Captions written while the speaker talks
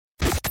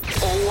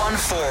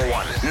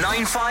0141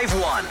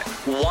 951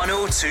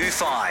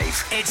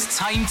 1025. It's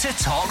time to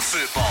talk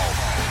football.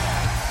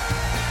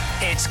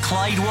 It's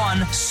Clyde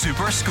One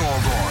Super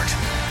Scoreboard.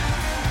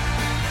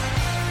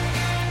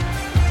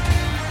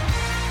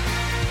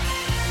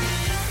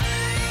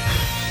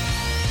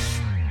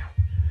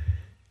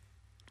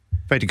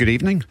 Very good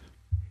evening.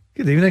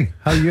 Good evening.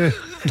 How are you?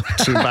 Not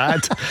too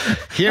bad.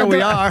 Here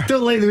we are. I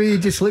don't like the way you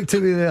just looked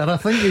at me there. I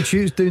think you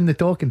choose doing the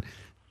talking.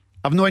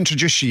 I've not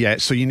introduced you yet,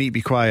 so you need to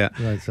be quiet.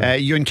 Right,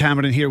 Ewen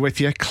Cameron here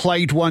with you.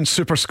 Clyde One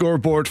Super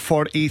Scoreboard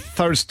for a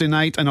Thursday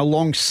night, and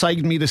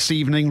alongside me this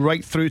evening,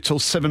 right through till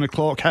 7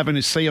 o'clock, having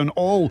a say on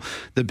all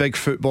the big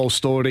football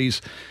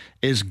stories,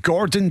 is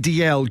Gordon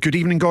Dalziel. Good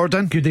evening,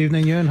 Gordon. Good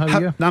evening, Ewan. How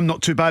are you? I'm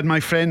not too bad, my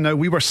friend. Now,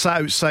 we were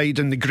sat outside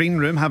in the green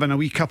room having a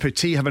wee cup of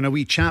tea, having a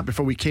wee chat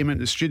before we came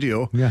into the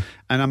studio. Yeah.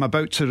 And I'm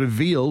about to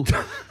reveal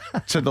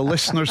to the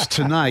listeners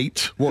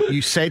tonight what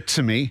you said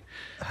to me.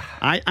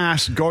 I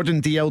asked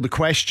Gordon Dalziel the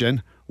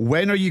question,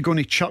 when are you going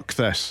to chuck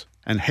this?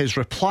 And his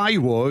reply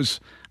was,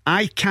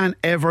 I can't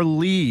ever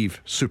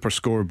leave Super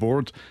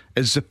Scoreboard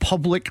as the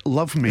public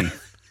love me.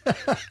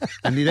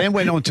 And he then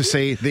went on to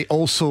say, they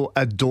also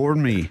adore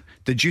me.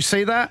 Did you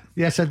say that?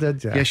 Yes, I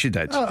did. Yeah. Yes, you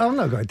did. I'm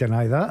not going to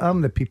deny that.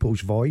 I'm the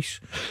people's voice.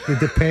 They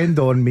depend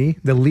on me.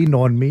 They lean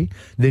on me.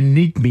 They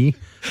need me.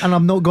 And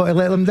I'm not going to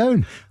let them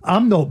down.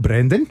 I'm not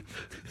Brendan.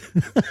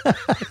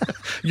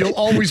 You'll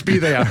always be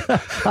there.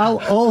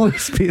 I'll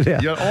always be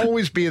there. You'll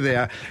always be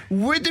there.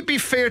 Would it be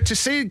fair to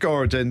say,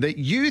 Gordon, that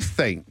you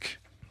think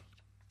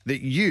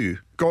that you,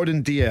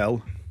 Gordon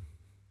Dalziel,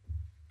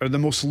 are the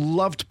most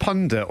loved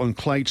pundit on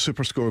Clyde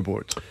Super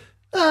Scoreboard?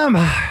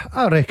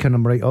 I reckon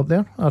I'm right up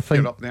there. I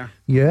think You're up there.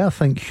 Yeah, I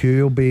think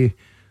Hugh will be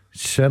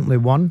certainly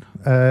one.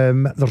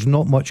 There's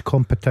not much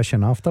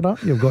competition after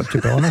that, you've got to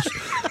be honest.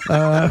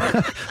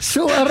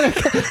 So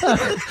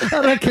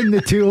I reckon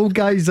the two old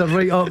guys are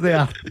right up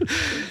there.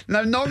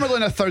 Now, normally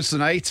on a Thursday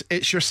night,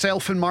 it's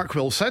yourself and Mark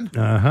Wilson.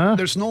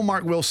 There's no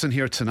Mark Wilson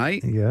here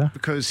tonight. Yeah.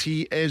 Because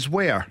he is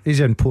where? He's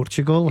in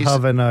Portugal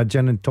having a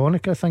gin and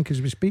tonic, I think,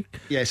 as we speak.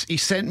 Yes, he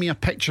sent me a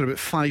picture about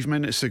 5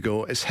 minutes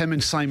ago. It's him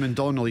and Simon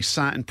Donnelly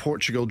sat in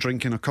Portugal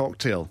drinking a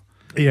cocktail.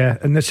 Yeah,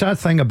 and the sad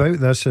thing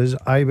about this is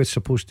I was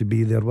supposed to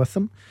be there with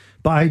them,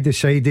 but I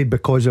decided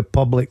because the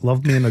public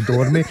love me and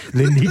adore me,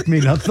 they need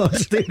me on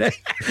Thursday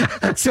night.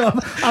 So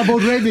I've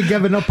already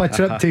given up a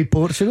trip to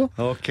Portugal.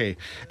 Okay.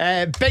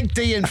 Big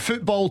day in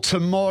football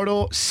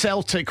tomorrow.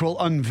 Celtic will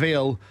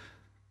unveil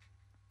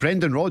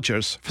Brendan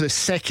Rodgers for the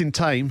second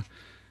time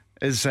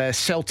as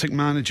Celtic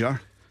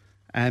manager.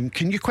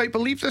 Can you quite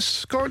believe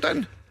this,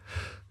 Gordon?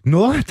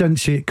 No, I didn't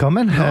see it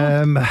coming.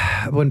 No.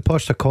 When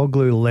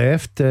Postecoglou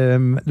left,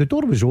 the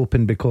door was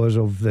open because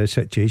of the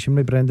situation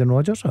with Brendan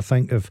Rodgers. I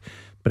think if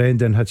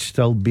Brendan had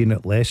still been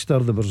at Leicester,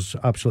 there was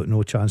absolutely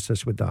no chance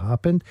this would have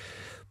happened.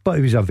 But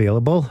he was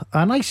available.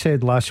 And I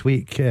said last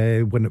week,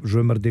 when it was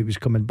rumoured he was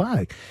coming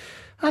back,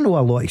 I know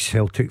a lot of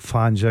Celtic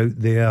fans out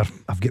there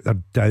have got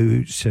their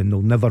doubts and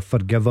they'll never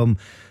forgive him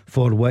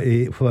for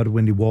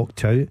when he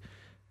walked out.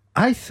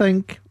 I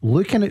think,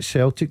 looking at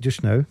Celtic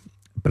just now,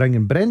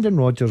 bringing Brendan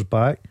Rodgers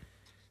back,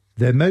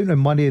 the amount of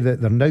money that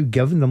they're now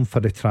giving them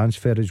for the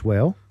transfer as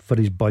well, for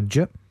his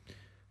budget,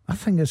 I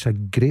think it's a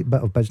great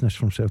bit of business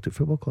from Celtic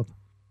Football Club.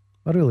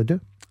 I really do.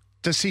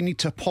 Does he need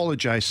to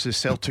apologise to the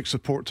Celtic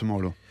support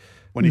tomorrow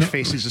when he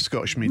faces the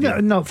Scottish media?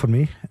 No, not for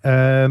me.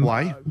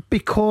 Why?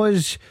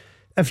 Because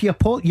if you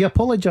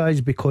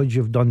apologise because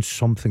you've done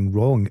something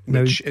wrong,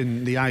 Which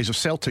in the eyes of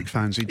Celtic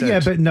fans he did. Yeah,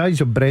 but in the eyes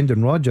of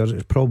Brendan Rodgers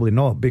it's probably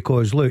not,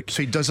 because look,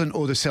 so he doesn't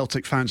owe the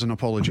Celtic fans an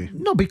apology?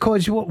 No,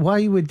 because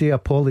why would they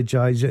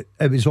apologise? It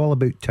was all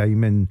about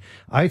timing.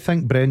 I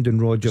think Brendan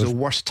Rodgers, it's the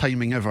worst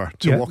timing ever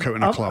to walk out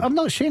in a club. I'm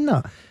not saying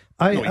that.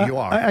 No, you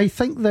are. I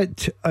think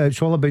that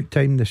it's all about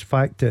time. This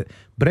fact that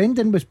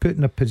Brendan was put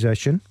in a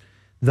position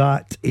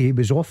that he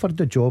was offered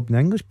the job in the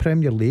English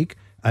Premier League,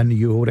 and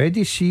you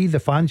already see the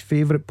fans'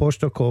 favourite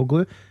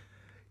Postecoglou.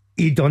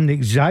 He done the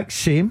exact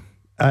same,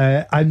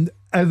 and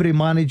every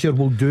manager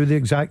will do the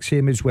exact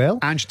same as well.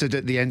 Ange did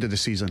at the end of the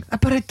season.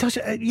 But it does,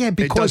 because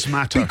it does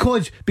matter,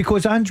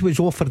 because Ange was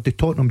offered the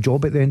Tottenham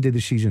job at the end of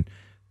the season,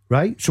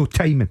 right? So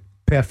timing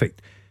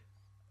perfect.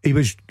 He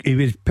was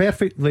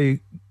perfectly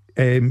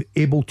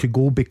able to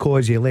go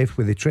because he left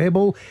with the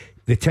treble.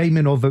 The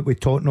timing of it with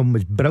Tottenham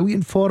was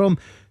brilliant for him.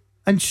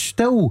 And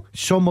still,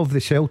 some of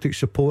the Celtic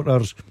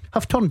supporters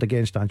have turned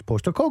against Ange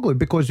Postecoglou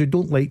because they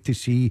don't like to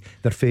see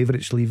their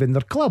favourites leaving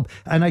their club.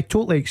 And I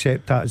totally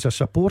accept that as a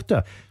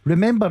supporter.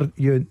 Remember,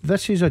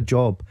 this is a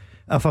job.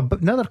 If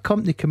another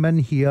company come in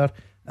here,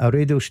 a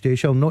radio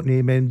station, I'll not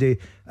name MD,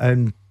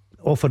 and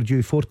offered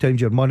you 4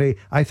 times your money,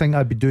 I think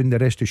I'd be doing the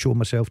rest of the show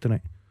myself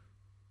tonight.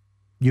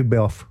 You'd be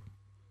off.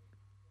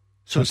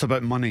 So it's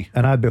about money.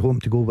 And I'd be home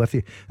to go with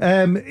you.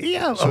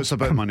 Yeah. So it's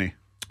about money.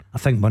 I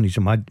think money's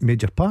a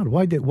major part.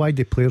 Why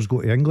do players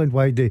go to England?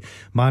 Why do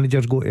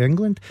managers go to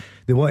England?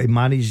 They want to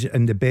manage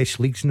in the best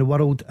leagues in the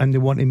world, and they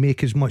want to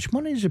make as much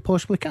money as they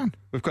possibly can.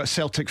 We've got a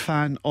Celtic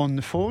fan on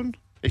the phone.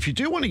 If you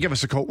do want to give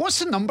us a call, what's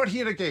the number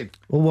here again?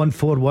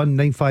 0141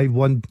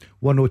 951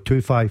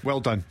 1025. Well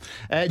done.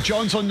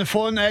 John's on the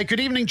phone. Good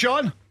evening,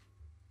 John.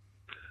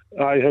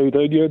 Hi, how you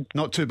doing, Ewan?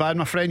 Not too bad,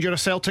 my friend. You're a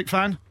Celtic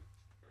fan?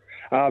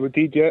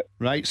 Indeed, yeah.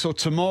 Right, so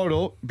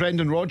tomorrow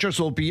Brendan Rodgers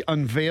will be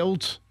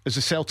unveiled as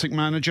the Celtic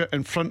manager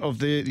in front of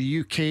the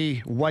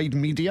UK wide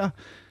media.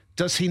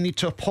 Does he need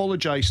to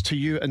apologise to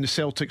you and the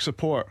Celtic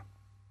support?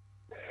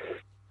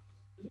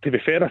 To be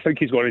fair, I think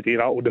he's going to do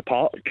that on the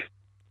park.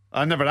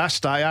 I never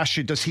asked that. I asked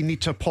you, does he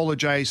need to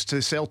apologise to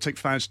the Celtic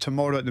fans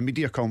tomorrow at the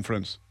media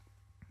conference?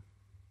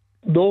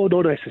 No,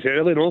 not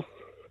necessarily, no.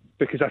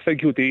 Because I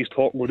think he'll do his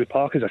talk on the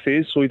park, as I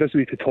say, so he doesn't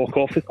need to talk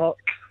off the park,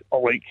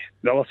 unlike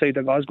the other side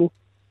of Glasgow.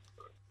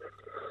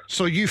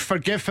 So you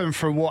forgive him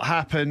for what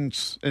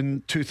happened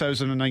in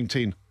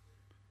 2019?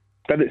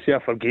 Didn't say I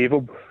forgave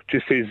him,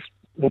 just says,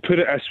 we'll put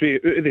it this way,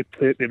 out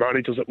of the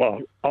managers that were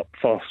up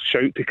for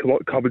shout to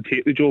come and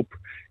take the job,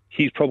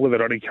 he's probably the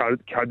running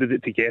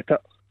candidate to get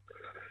it.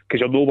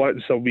 Because you're no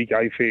wanting some wee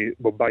guy for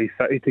Mumbai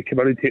City to come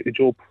in and take the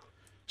job.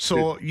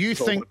 So you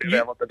think...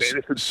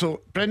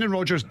 So Brendan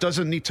Rodgers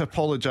doesn't need to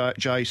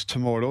apologise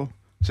tomorrow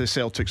to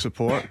Celtic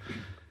support.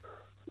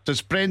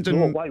 Does Brendan...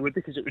 No, why would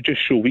they? Because it would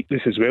just show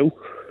weakness as well.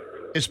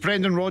 Is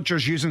Brendan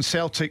Rodgers using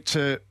Celtic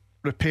to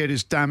repair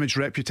his damaged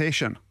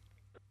reputation?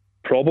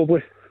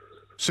 Probably.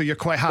 So you're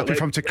quite happy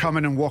for him to come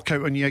in and walk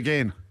out on you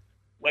again?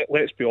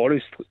 Let's be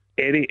honest,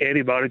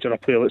 any manager or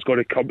player that's going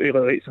to come to the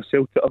likes of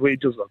Celtic or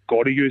Rangers are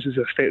going to use as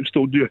a stepping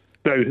stone.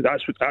 Now,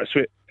 that's what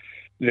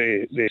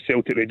the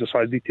Celtic Rangers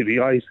fans need to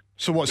realise.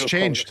 So what's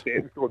changed?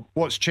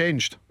 What's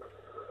changed?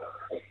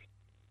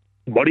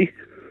 Money.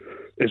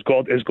 As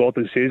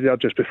Gordon says there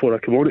just before I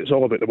come on, it's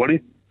all about the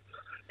money.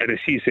 And as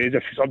he says,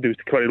 if somebody was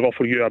to come in and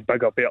offer you a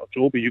bigger, better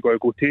job, are you going to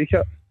go take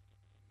it?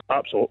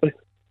 Absolutely.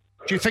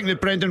 Do you think that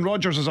Brendan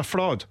Rodgers is a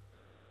fraud?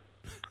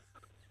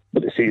 But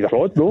to say he's a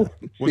fraud, no.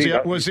 Was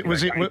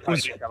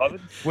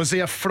he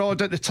a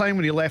fraud at the time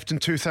when he left in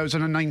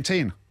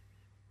 2019?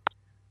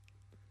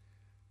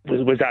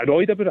 Was I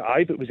annoyed about it?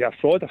 Aye, but was he a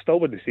fraud? I still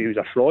wouldn't say he was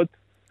a fraud.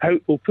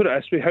 We'll put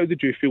it this way, how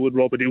did you feel when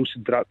Robin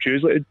Nielsen dropped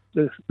Tuesday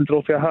the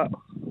trophy hat?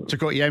 To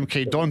go to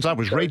MK Dons, I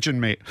was raging,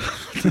 mate.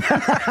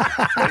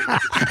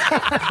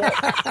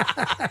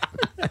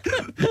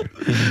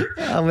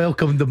 I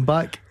welcomed him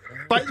back.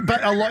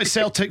 But a lot of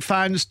Celtic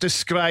fans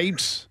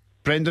described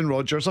Brendan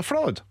Rodgers a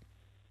fraud.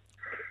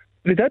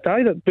 They did,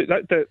 aye, but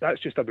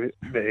that's just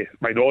the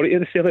minority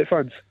of the Celtic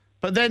fans.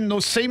 But then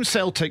those same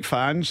Celtic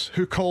fans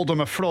who called him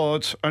a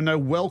fraud are now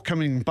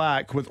welcoming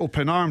back with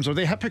open arms. Are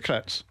they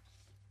hypocrites?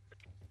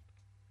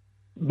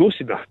 No,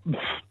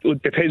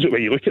 it depends on where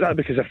you look at that,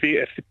 because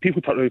if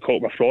people turn around and call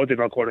him a fraud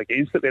and are going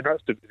against it, then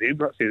that's the name,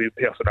 that's their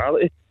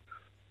personality.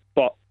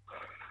 But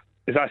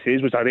as I say,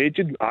 was I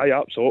raging? Aye,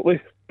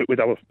 absolutely. But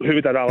who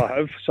would I rather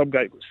have? Some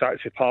guy got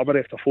sacked for Palmer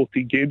after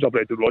 14 games, or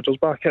Brendan Rodgers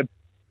back in?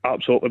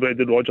 Absolutely,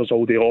 Brendan Rodgers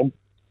all day long.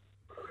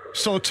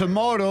 So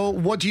tomorrow,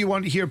 what do you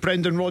want to hear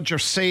Brendan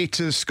Rodgers say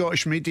to the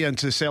Scottish media and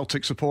to the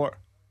Celtic support?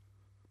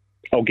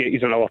 I'll get you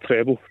another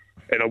treble.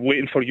 And I'm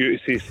waiting for you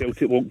to say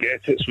Celtic won't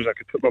get it so I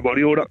can put my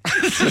money on it.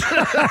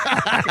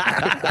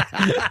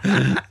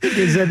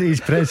 He's in his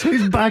press.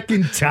 Who's back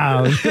in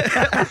town?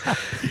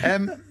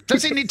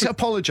 Does he need to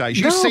apologise?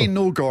 You say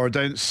no,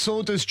 Gordon.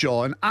 So does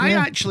John. I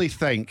actually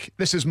think,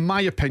 this is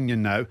my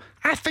opinion now,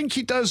 I think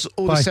he does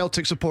owe the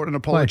Celtic support an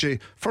apology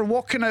for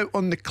walking out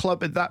on the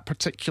club at that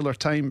particular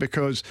time,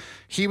 because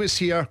he was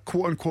here,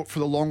 quote unquote, for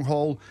the long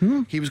haul.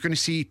 He was going to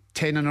see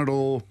 10 in a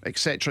row,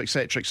 etc,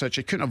 etc,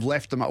 etc. He couldn't have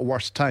left them at a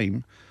worse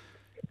time.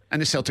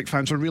 And the Celtic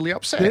fans were really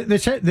upset.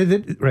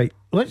 Right,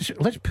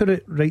 let's put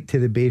it right to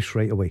the base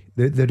right away.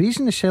 The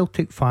reason the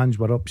Celtic fans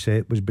were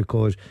upset was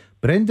because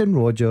Brendan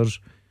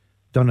Rodgers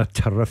done a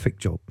terrific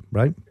job,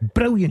 right?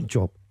 Brilliant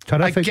job.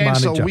 Terrific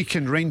against manager. A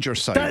weakened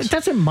Rangers side. It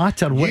doesn't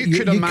matter what you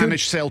could have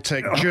managed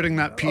Celtic during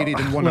that period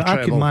and won a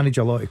treble. I could manage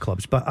a lot of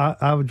clubs, but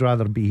I would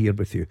rather be here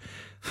with you.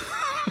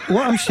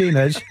 What I'm saying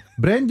is,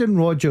 Brendan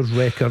Rodgers'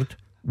 record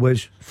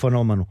was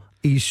phenomenal.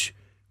 His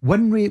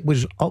win rate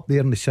was up there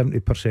in the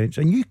 70%,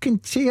 and you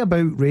can say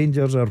about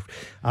Rangers or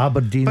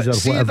Aberdeen's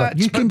or whatever.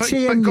 You can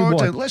say anything you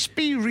want. Let's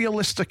be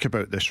realistic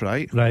about this,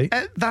 right? Right.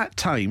 At that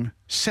time,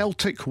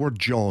 Celtic were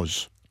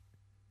Jaws.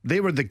 They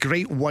were the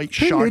great white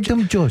shark. Who made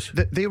them Jaws?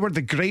 They were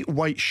the great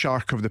white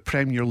shark of the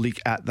Premier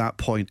League at that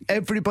point.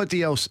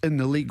 Everybody else in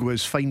the league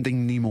was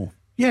Finding Nemo.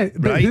 Yeah,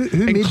 but right? who made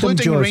them Jaws?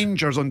 Including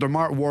Rangers under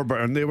Mark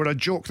Warburton. They were a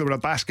joke. They were a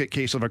basket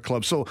case of a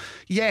club. So,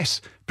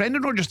 yes,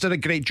 Brendan Rodgers did a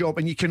great job,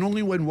 and you can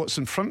only win what's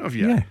in front of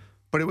you. Yeah.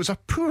 But it was a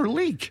poor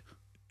league.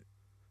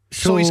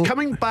 So he's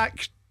coming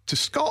back to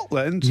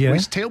Scotland with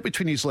his tail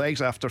between his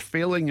legs after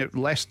failing at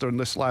Leicester in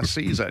this last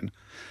season.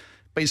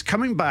 But he's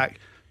coming back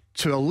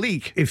to a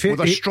league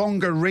with a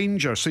stronger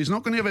Rangers, so he's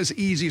not going to have his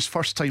easiest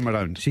first time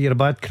around. See, you're a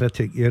bad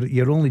critic.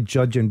 You're only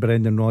judging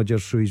Brendan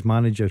Rodgers through his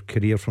manager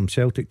career from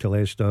Celtic to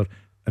Leicester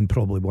in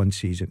probably one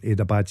season. He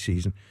had a bad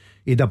season.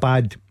 He had a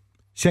bad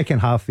second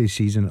half of his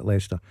season at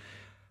Leicester.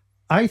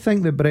 I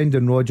think that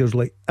Brendan Rodgers,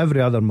 like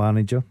every other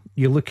manager,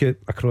 you look at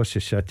across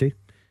the city,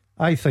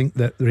 I think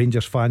that the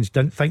Rangers fans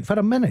didn't think for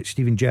a minute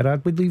Steven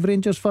Gerrard would leave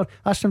Rangers for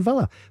Aston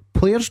Villa.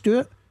 Players do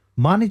it,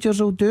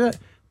 managers will do it.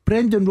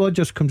 Brendan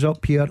Rodgers comes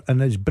up here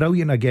and is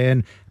brilliant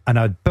again, and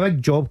a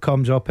big job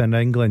comes up in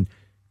England.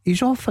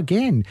 He's off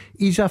again.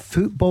 He's a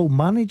football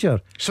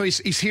manager. So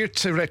he's here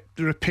to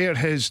repair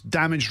his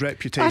damaged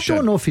reputation. I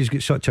don't know if he's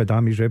got such a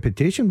damaged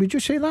reputation. Would you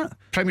say that?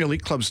 Premier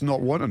League clubs not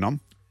wanting him.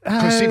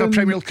 Because if a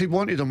Premier League club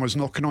wanted him, was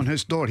knocking on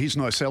his door. He's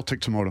not at Celtic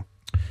tomorrow.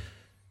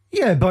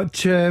 Yeah, but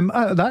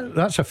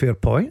that's a fair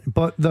point.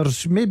 But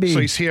there's maybe...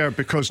 So he's here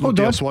because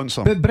nobody else wants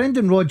him. But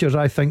Brendan Rodgers,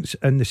 I think's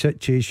in the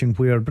situation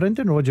where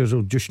Brendan Rodgers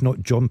will just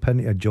not jump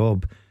into a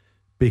job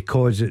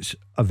because it's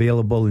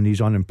available and he's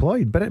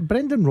unemployed. But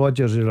Brendan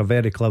Rodgers is a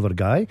very clever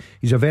guy.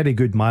 He's a very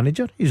good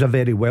manager. He's a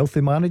very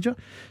wealthy manager.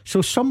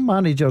 So some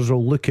managers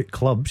will look at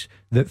clubs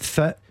that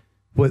fit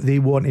what they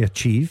want to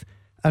achieve.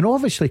 And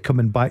obviously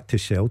coming back to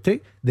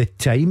Celtic, the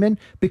timing,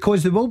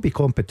 because there will be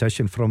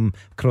competition from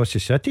across the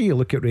city. You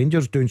look at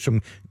Rangers doing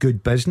some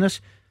good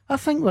business. I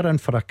think we're in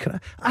for a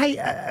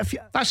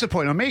that's the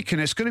point I'm making.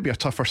 It's going to be a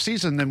tougher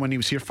season than when he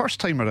was here first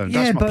time around.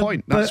 That's my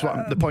point. That's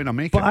the point I'm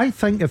making. But I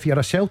think if you're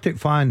a Celtic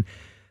fan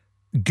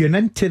going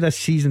into this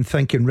season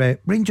thinking, right,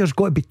 Rangers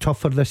got to be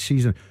tougher this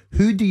season,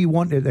 who do you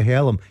want at the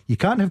helm? You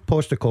can't have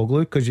Postecoglou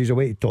because he's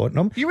away to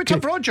Tottenham. You would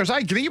have Rodgers. I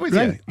agree with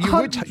you.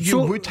 You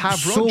would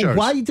have Rodgers. So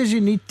why does he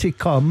need to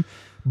come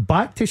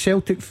back to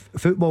Celtic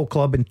Football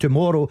Club and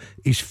tomorrow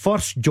his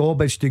first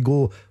job is to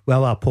go,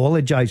 well, I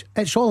apologise?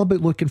 It's all about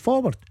looking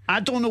forward.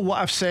 I don't know what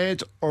I've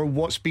said or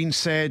what's been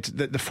said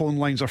that the phone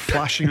lines are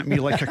flashing at me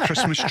like a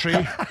Christmas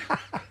tree.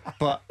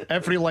 But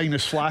every line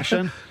is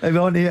flashing. Are we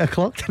on 8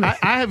 o'clock tonight?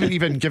 I haven't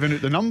even given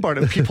out the number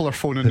and people are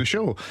phoning the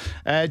show.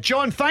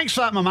 John, thanks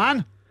for that, my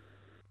man.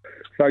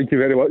 Thank you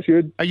very much,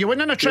 Ewan. Are you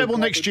winning a treble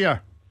next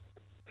year?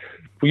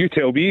 Will you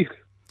tell me?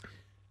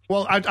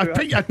 Well, I'd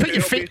put your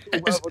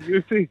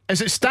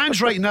as it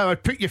stands right now,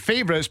 I'd put your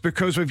favourites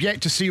because we've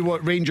yet to see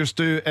what Rangers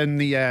do in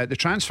the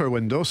transfer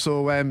window.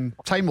 So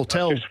time will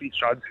tell. Just sweet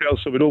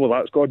transfer, so we know where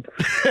that's gone.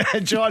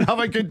 John, have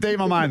a good day,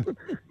 my man.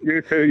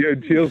 You too,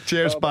 Ewan. Cheers.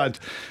 Cheers, bud.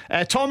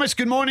 Thomas,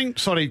 good morning.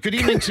 Sorry, good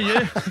evening to you.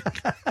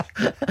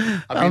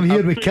 I'm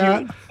here with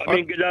Kat.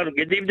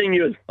 Good evening,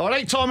 Ewan. All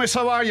right, Thomas,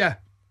 how are you?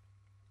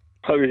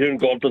 How are you doing,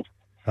 Gordon?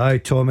 Hi,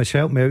 Thomas,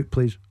 help me out,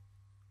 please.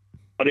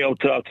 I'll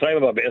try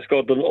my best,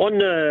 Gordon. On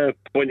the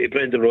point of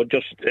Brendan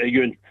Rodgers,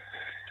 Ewan,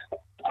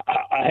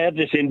 I heard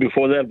you saying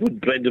before there,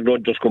 would Brendan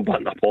Rodgers come back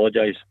and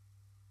apologise?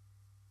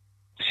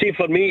 See,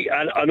 for me,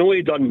 I know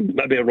he done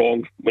maybe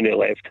wrong when he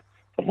left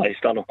for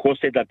Leicester, of course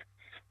he did,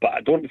 but I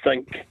don't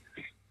think,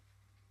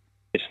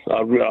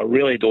 I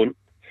really don't.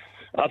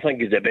 I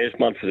think he's the best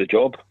man for the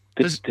job,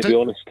 to be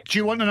honest. Do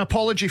you want an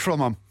apology from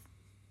him?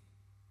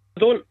 I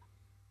don't.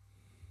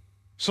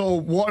 So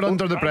water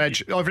under the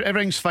bridge,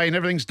 everything's fine,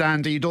 everything's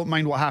dandy, you don't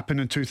mind what happened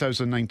in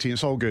 2019,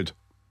 it's all good.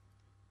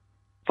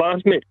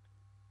 Fast, mate.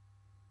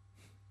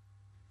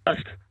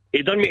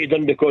 He done what he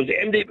done because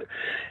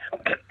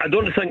I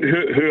don't think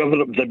whoever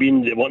it would have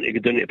been they want to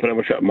get down to the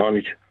Premiership and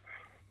manage.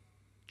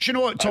 Do you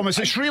know what, Thomas?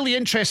 It's really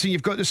interesting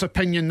you've got this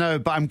opinion now,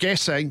 but I'm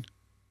guessing,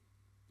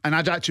 and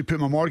I'd actually put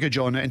my mortgage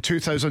on it, in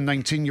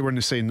 2019 you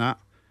weren't saying that.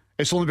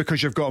 It's only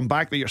because you've got him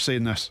back that you're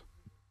saying this.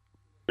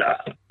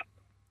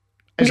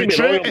 Is it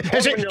true?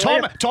 Is it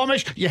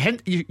Thomas?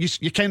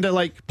 You kind of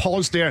like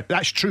paused there.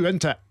 That's true,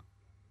 isn't it?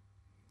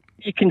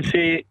 You can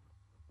say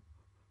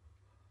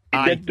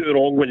he did do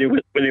wrong when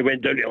he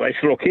went down to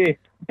Leicester, okay,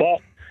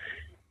 but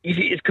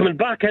he's coming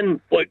back in.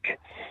 Look,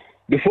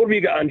 before we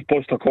got Ange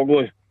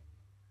Postecoglou,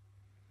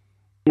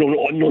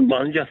 unknown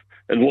manager,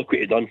 and look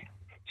what he done: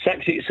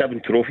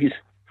 687 trophies.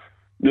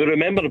 Now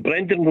remember,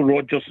 Brendan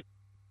Rodgers,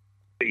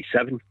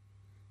 87.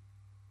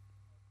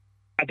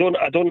 I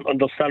don't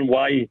understand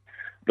why.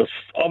 There's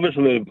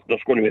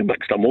going to be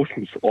mixed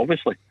emotions,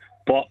 obviously.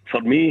 But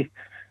for me,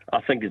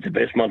 I think he's the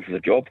best man for the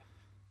job.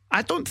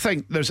 I don't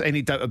think there's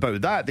any doubt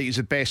about that he's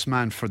the best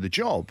man for the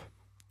job.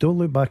 Don't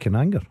look back in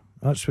anger.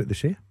 That's what they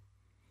say.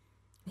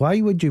 Why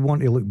would you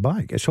want to look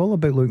back? It's all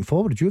about looking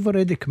forward. You've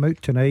already come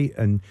out tonight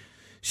and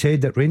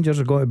said that Rangers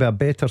are going to be a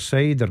better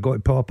side. They're going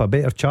to put up a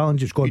better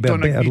challenge. It's going to be a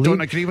better league. You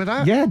don't agree with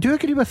that? Yeah, I do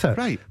agree with it.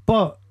 Right.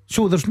 But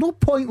so there's no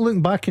point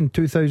looking back in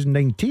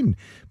 2019.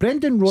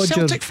 Brendan Rodgers.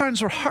 Celtic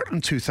fans were hurt in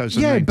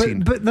 2019.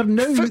 Yeah, but they're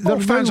now. Football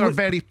fans are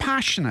very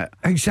passionate.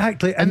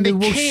 Exactly, and they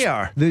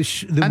care.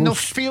 They'll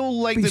feel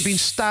like they've been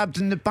stabbed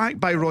in the back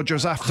by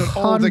Rodgers after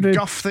all the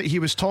guff that he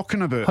was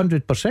talking about.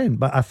 100%.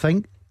 But I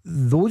think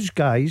those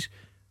guys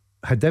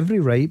had every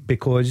right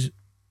because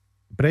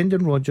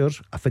Brendan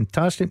Rodgers, a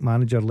fantastic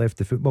manager, left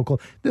the football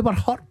club. They were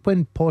hurt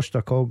when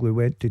Postecoglou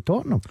went to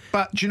Tottenham.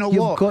 But do you know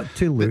You've what? You've got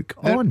to look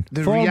on.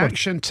 The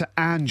reaction to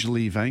Ange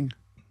leaving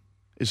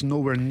is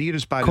nowhere near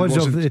as bad because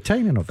of the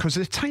timing of it. Because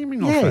of the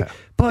timing of it.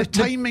 But the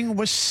timing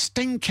was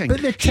stinking.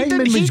 But the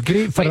timing was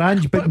great for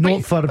Ange, but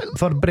not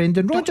for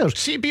Brendan Rodgers.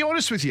 See, be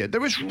honest with you,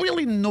 there was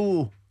really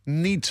no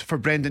need for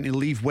Brendan to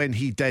leave when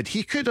he did.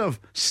 He could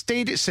have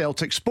stayed at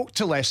Celtic, spoke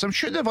to Leicester. I'm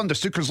sure they've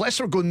understood because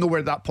Leicester were going nowhere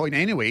at that point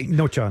anyway.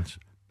 No chance.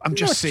 I'm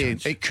just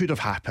saying it could have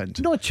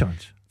happened. No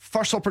chance.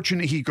 first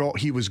opportunity he got,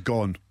 he was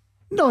gone.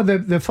 No,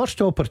 the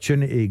first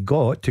opportunity he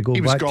got to go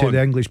back gone. to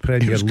the English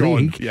Premier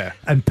League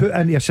and put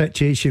into a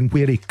situation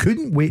where he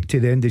couldn't wait to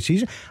the end of the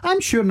season.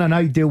 I'm sure in an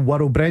ideal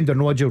world, Brendan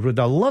Rodgers would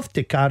have loved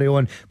to carry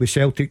on with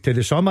Celtic to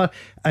the summer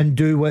and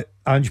do what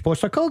Ange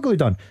Postecoglou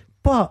done.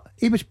 But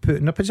he was put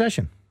in a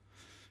position.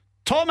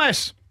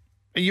 Thomas,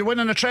 are you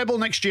winning a treble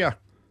next year?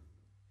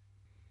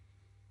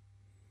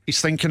 He's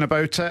thinking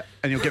about it,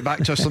 and he'll get back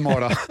to us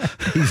tomorrow.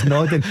 He's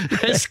nodding.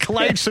 It's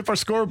Clyde Super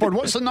Scoreboard.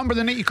 What's the number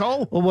they need to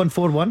call?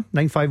 0141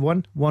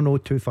 951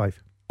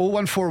 1025.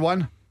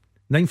 0141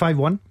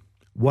 951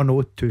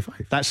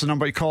 1025. That's the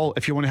number to call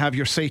if you want to have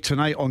your say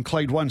tonight on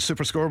Clyde 1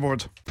 Super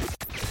Scoreboard.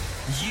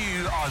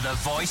 You are the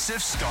voice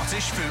of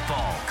Scottish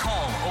football.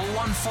 Call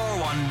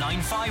 0141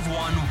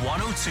 951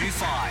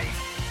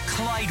 1025.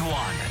 Clyde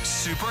 1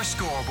 Super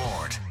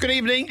Scoreboard. Good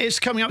evening. It's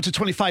coming up to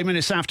 25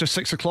 minutes after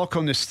 6 o'clock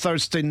on this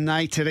Thursday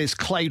night. It is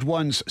Clyde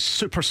 1's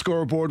Super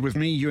Scoreboard with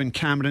me, Ewen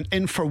Cameron,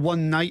 in for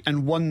one night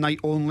and one night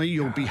only.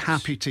 You'll be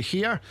happy to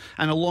hear.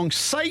 And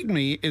alongside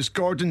me is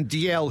Gordon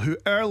Dalziel, who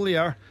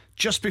earlier,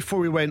 just before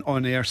we went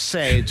on air,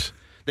 said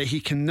that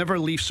he can never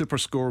leave Super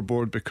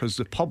Scoreboard because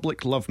the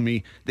public love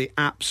me. They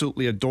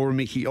absolutely adore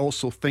me. He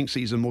also thinks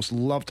he's the most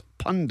loved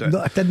pundit. No,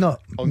 I did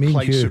not on mean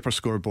Clyde you. Super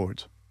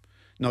Scoreboard.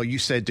 No, you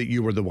said that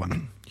you were the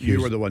one. You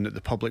were the one that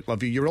the public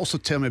love you. You were also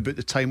telling me about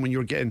the time when you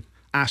were getting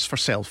asked for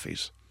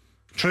selfies.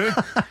 True?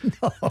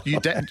 No.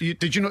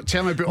 Did you not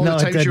tell me about all No, the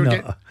I times did you were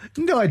not.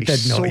 getting... No, I did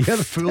He's not. so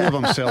full of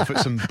himself,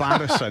 it's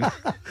embarrassing.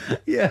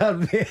 Yeah,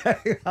 they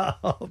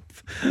up.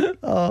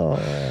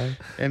 Oh.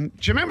 Do you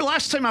remember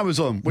last time I was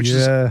on, which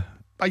is a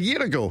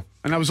year ago,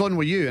 and I was on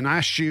with you and I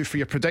asked you for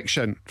your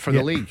prediction for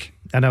the league?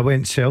 And I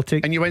went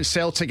Celtic. And you went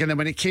Celtic, and then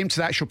when it came to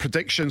the actual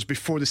predictions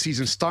before the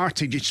season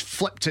started, you just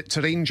flipped it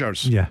to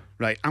Rangers. Yeah.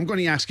 Right, I'm going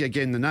to ask you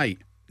again tonight.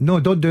 No,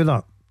 don't do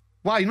that.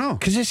 Why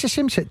not? Because it's the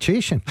same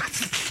situation.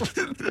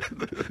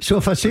 So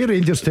if I say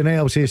Rangers tonight,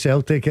 I'll say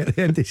Celtic at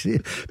the end of the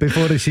season,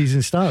 before the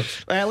season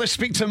starts. Let's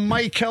speak to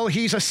Michael.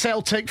 He's a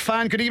Celtic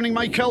fan. Good evening,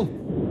 Michael.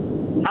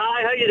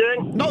 Hi, how you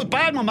doing? Not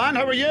bad, my man.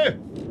 How are you?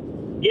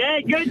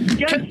 Yeah,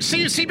 good.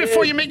 See,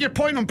 before you make your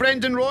point on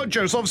Brendan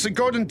Rodgers, obviously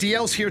Gordon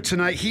Dalziel's here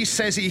tonight. He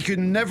says that he could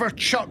never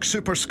chuck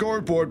Super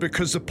Scoreboard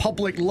because the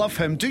public love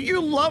him. Do you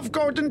love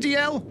Gordon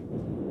Dalziel?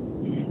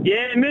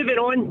 Yeah, moving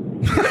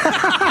on.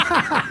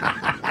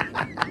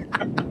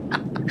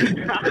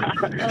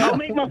 I'll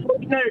make my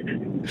point now.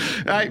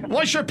 Right,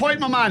 what's your point,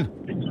 my man?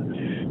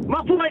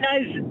 My point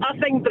is, I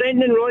think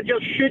Brendan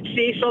Rodgers should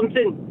say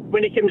something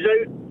when he comes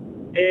out.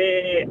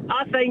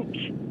 I think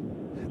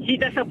he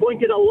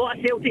disappointed a lot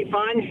of Celtic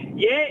fans.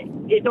 Yeah,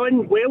 he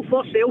done well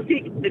for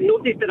Celtic, and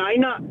nobody's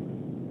denying that.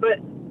 But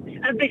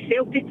every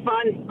Celtic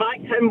fan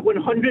backed him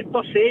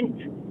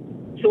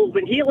 100%. So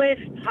when he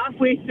left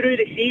halfway through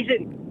the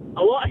season,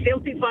 a lot of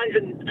Celtic fans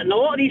and a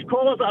lot of these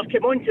callers that have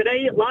come on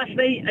tonight, last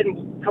night,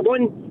 and come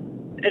on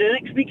in the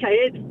next week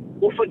ahead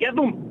will forgive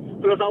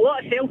him. There was a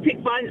lot of Celtic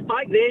fans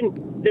back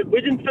then that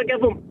wouldn't forgive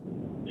him.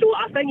 So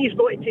I think he's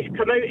got to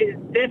come out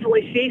and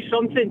definitely say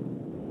something.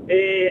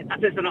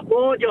 If it's an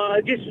apology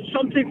or just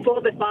something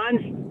for the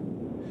fans.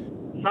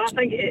 So I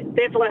think it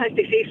definitely has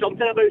to say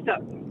something about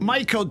it.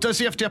 Michael, does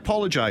he have to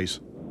apologise?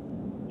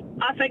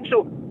 I think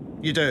so.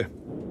 You do?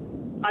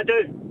 I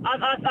do.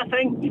 I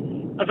think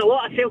there's a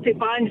lot of Celtic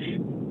fans,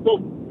 well,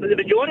 the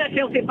majority of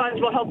Celtic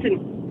fans were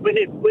hurting when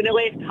they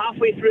left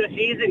halfway through a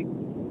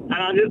season.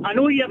 And I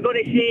know you're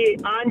going to say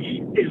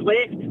Ange is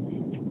left,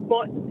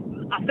 but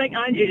I think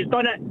Ange has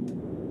done it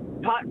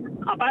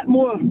a bit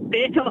more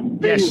better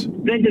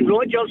than Brendan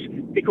Rodgers,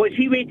 because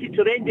he waited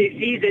to the end of the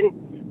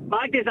season,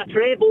 bagged as a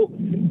treble,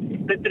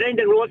 but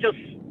Brendan Rodgers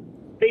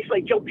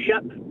basically jumped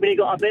ship when he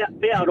got a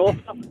better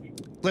offer.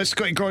 Let's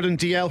go to Gordon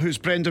Dalziel, who's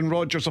Brendan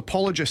Rodgers'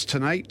 apologist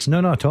tonight.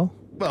 No, not at all.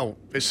 Well,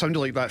 it sounded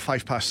like that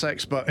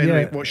 6:05. But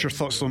anyway, what's your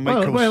thoughts on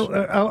Michael's?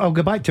 Well, I'll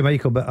go back to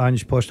Michael, but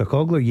Ange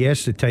Postecoglou,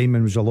 yes, the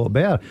timing was a lot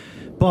better,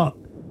 but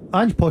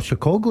Ange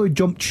Postecoglou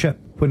jumped ship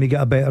when he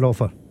got a better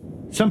offer.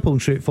 Simple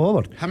and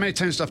straightforward. How many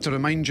times do I have to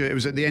remind you it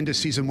was at the end of the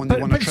season when they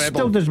won a treble? It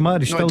still doesn't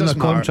matter. It's still in the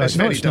contract. It's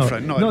very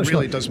different. No, it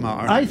really does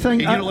matter. I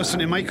think you're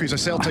listening to Michael, who's a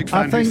Celtic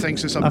fan who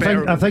thinks it's a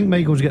better. I think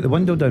Michael's got the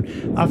window down.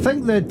 I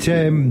think that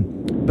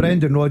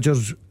Brendan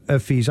Rodgers,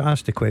 if he's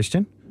asked the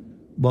question,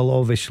 will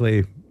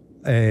obviously.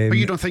 But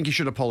you don't think he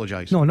should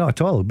apologise? No, not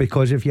at all.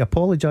 Because if you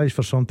apologise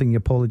for something, you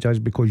apologise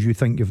because you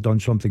think you've done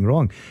something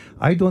wrong.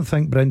 I don't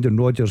think Brendan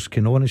Rodgers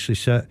can honestly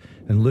sit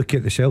and look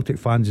at the Celtic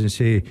fans and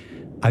say,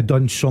 I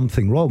done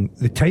something wrong.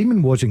 The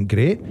timing wasn't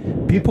great.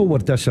 People were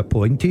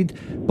disappointed.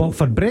 But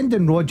for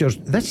Brendan Rodgers,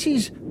 this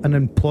is an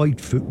employed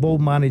football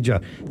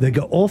manager that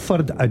got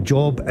offered a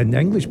job in the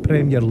English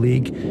Premier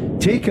League,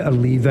 take it or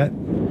leave it,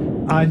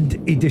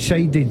 and he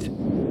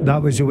decided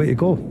that was the way to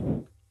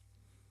go.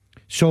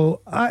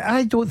 So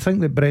I don't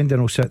think that Brendan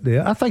will sit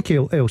there. I think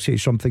he'll say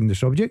something on the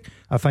subject.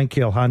 I think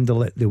he'll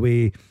handle it the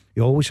way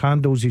he always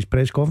handles his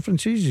press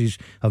conferences. He's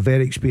a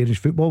very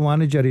experienced football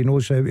manager. He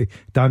knows how to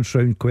dance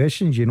round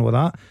questions, you know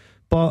that.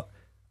 But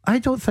I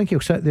don't think he'll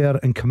sit there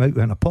and come out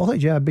with an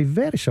apology. I'd be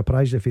very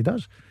surprised if he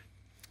does.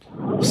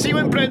 See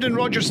when Brendan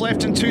Rodgers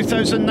left in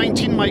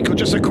 2019, Michael,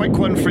 just a quick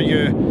one for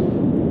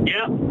you.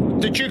 Yeah.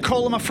 Did you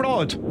call him a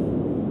fraud?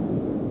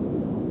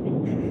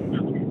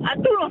 I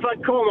don't know if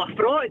I'd call him a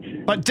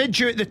fraud. But did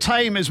you at the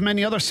time, as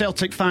many other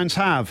Celtic fans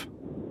have?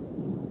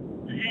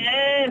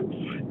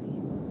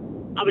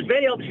 I was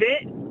very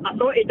upset. I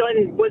thought he'd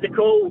done what they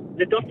call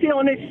the dirty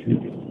on us.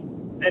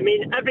 I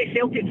mean, every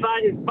Celtic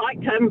fan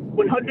backed him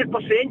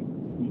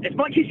 100%. As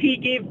much as he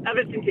gave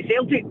everything to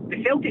Celtic,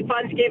 the Celtic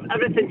fans gave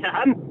everything to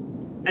him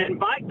and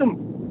backed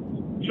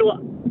him. So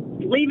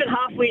leaving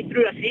halfway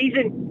through a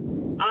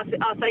season,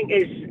 I think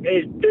is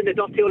doing the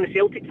dirty on the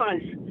Celtic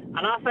fans.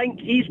 And I think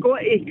he's got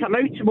to come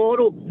out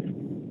tomorrow,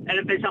 and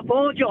if it's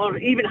apology or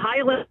even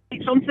highlight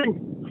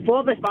something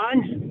for the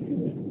fans,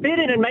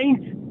 bearing in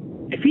mind,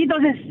 if he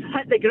doesn't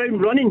hit the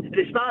ground running at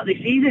the start of the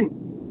season,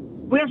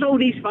 where's all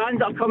these fans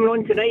that are coming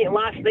on tonight and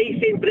last night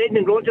saying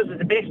Brendan Rodgers is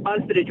the best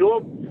man for the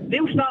job?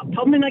 They'll start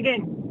turning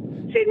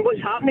again, saying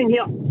what's happening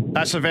here.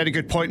 That's a very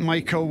good point,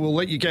 Michael. We'll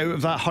let you get out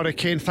of that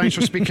hurricane. Thanks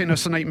for speaking to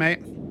us tonight, mate.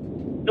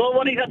 No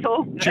worries at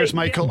all. Cheers,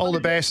 Right. Michael. All the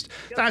best.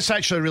 That's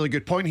actually a really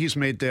good point he's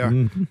made there.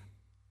 Mm-hmm.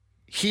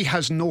 He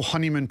has no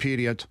honeymoon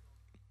period.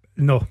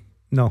 No.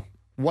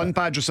 One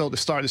bad result at the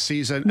start of the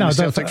season, No, and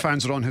the I don't Celtic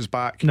fans are on his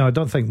back. No, I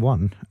don't think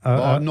one.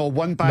 No,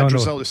 one bad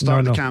result at the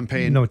start of the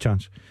campaign. No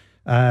chance.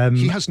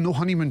 He has no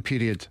honeymoon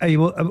period.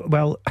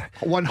 Well,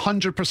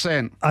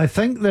 100%. I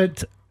think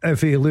that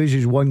if he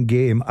loses one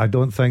game, I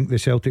don't think the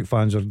Celtic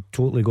fans are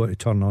totally going to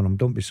turn on him.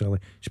 Don't be silly,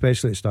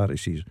 especially at the start of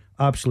the season.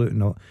 Absolutely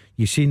not.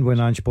 You seen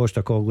when Ange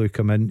Postecoglou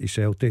come into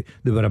Celtic,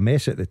 they were a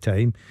mess at the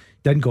time.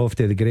 Didn't go off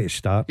to the greatest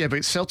start. Yeah,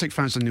 but Celtic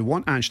fans didn't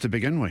want Ange to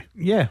begin with.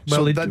 Yeah,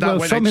 well,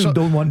 So some of them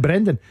don't want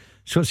Brendan.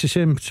 So it's the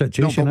same No,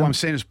 situation. but what I'm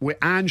saying is,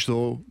 with Ange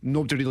though,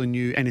 nobody really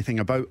knew anything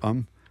about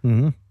him.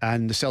 Mm-hmm.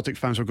 And the Celtic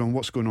fans were going,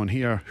 what's going on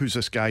here? Who's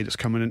this guy that's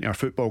coming into our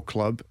football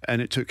club?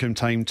 And it took him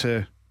time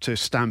to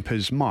stamp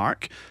his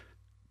mark.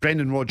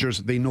 Brendan Rodgers,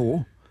 they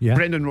know. Yeah.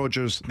 Brendan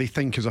Rodgers, they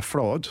think is a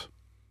fraud.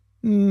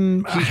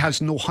 He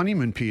has no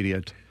honeymoon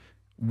period.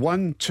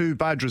 1-2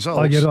 bad results.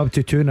 Oh, you're up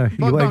to two now.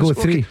 You want to go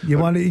three. Okay. You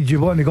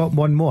want to got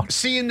one more.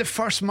 See, in the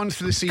first month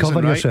of the season,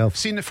 Cover right? yourself.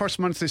 See, in the first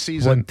month of the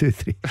season, 1, 2,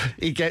 3.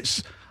 he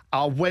gets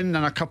a win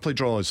and a couple of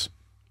draws.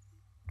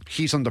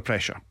 He's under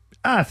pressure.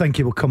 I think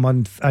he will come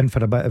in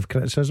for a bit of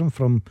criticism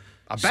from.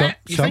 A bet?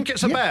 You think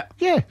it's a bet?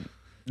 Yeah.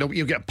 No, but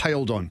you'll get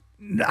piled on.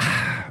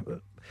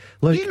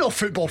 Look, You know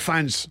football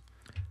fans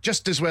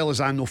just as well as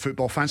I know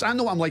football fans. I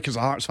know what I'm like as a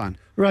Hearts fan.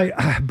 right,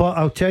 but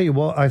I'll tell you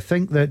what, I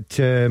think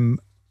that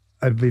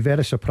I'd be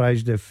very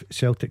surprised if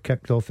Celtic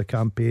kicked off the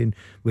campaign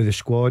with the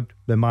squad,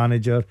 the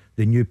manager,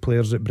 the new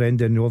players that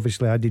Brendan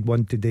obviously added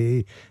one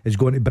today is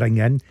going to bring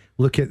in.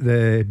 Look at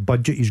the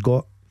budget he's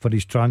got for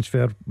his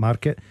transfer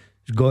market.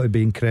 It's got to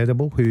be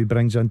incredible who he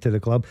brings into the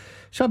club.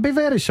 So I'd be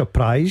very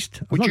surprised.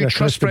 Would you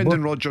trust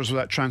Brendan Rodgers with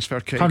that transfer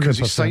kit? Because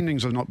his 100%.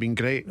 signings have not been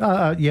great.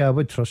 Yeah, I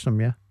would trust him,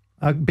 yeah.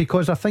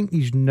 Because I think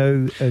he's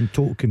now in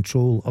total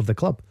control of the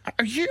club.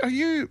 Are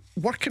you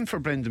working for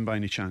Brendan by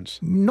any chance?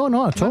 No,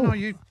 not at all. No, are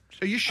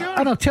you sure?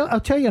 And I'll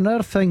tell you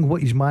another thing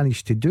what he's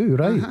managed to do,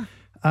 right?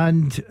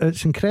 And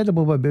it's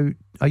incredible. About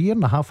a year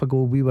and a half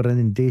ago, we were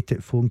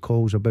inundated phone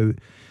calls about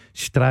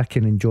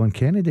Strachan and John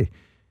Kennedy.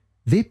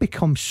 They've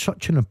become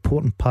such an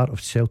important part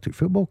of Celtic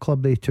Football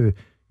Club, they too.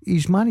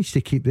 He's managed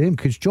to keep them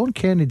because John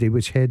Kennedy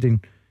was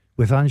heading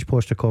with Ange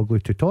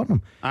Postecoglou to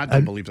Tottenham. I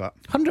don't believe that.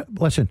 100.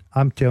 Listen,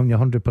 I'm telling you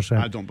 100%.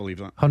 I don't believe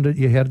that. 100.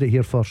 You heard it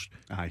here first.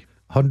 Aye.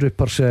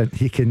 100%.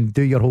 You can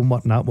do your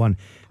homework on that one.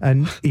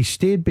 And he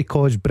stayed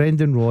because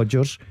Brendan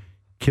Rodgers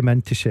came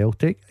into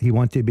Celtic. He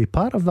wanted to be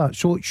part of that.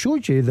 So it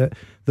shows you that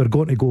they're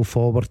going to go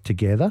forward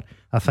together.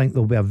 I think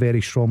there'll be a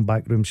very strong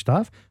backroom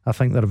staff. I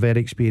think they're a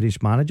very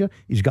experienced manager.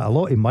 He's got a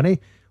lot of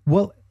money.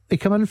 Will he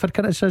come in for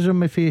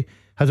criticism if he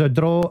has a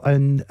draw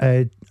and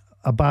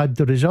a bad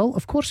result?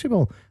 Of course he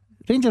will.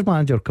 Rangers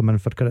manager come in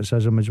for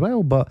criticism as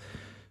well, but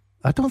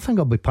I don't think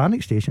it'll be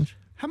panic stations.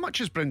 How much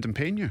is Brendan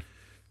paying you?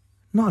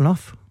 Not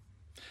enough.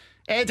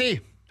 Eddie,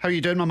 how you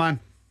doing, my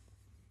man?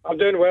 I'm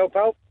doing well,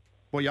 pal.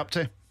 What are you up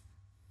to?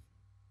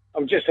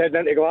 I'm just heading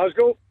into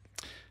Glasgow.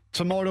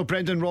 Tomorrow,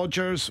 Brendan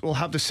Rodgers will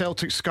have the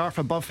Celtic scarf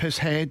above his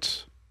head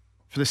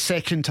for the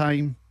second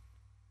time.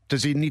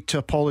 Does he need to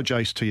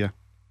apologise to you?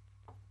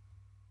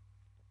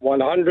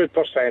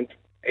 100%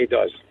 he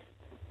does.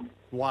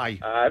 Why?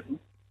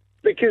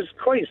 Because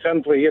quite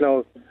simply,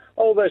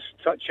 all this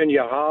touching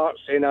your heart,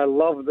 saying I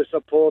love the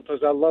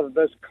supporters, I love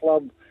this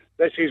club,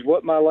 this is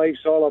what my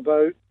life's all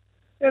about,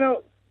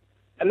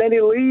 and then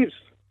he leaves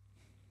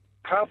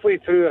halfway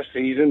through a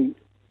season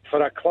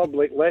for a club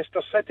like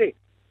Leicester City,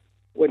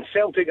 when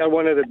Celtic are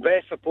one of the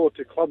best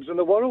supported clubs in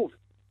the world.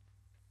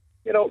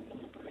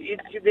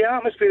 The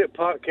atmosphere at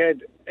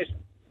Parkhead is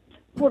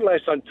more or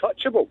less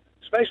untouchable,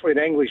 especially in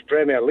the English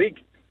Premier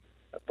League.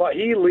 But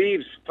he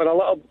leaves for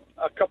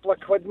a couple of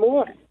quid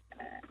more.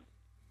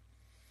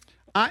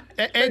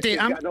 Eddie,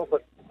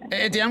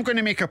 I'm going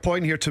to make a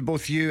point here to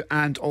both you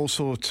and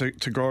also to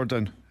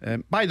Gordon.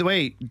 By the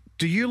way,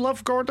 do you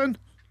love Gordon?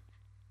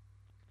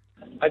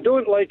 I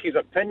don't like his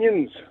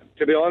opinions,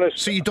 to be honest.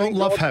 So you I don't think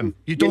love Gordon- him?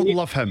 You don't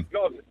love him?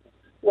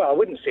 Well, I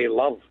wouldn't say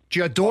love. Do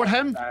you adore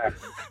him? I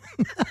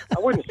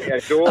wouldn't say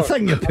adore. I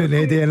think you're putting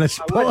Eddie in a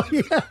spot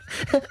here.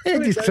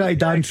 Eddie's trying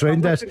to dance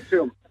round this.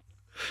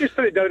 Just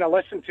put it down and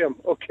listen to him,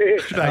 okay?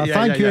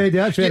 Thank you, Eddie.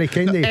 That's very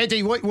kind of you.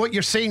 Eddie, what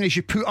you're saying is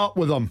you put up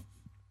with him.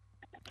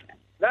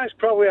 That's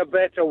probably a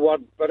better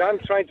word, but I'm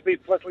trying to be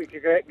politically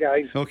correct,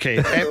 guys.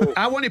 Okay.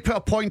 I want to put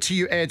a point to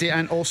you, Eddie,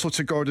 and also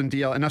to Gordon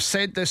Dalziel, and I've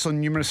said this on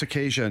numerous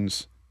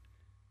occasions.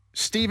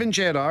 Steven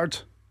Gerrard,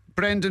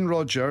 Brendan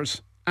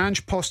Rodgers,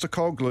 Ange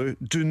Postecoglou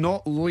do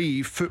not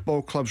leave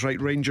football clubs like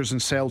Rangers and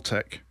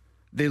Celtic.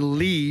 They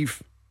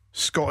leave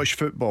Scottish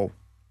football.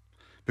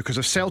 Because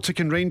if Celtic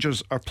and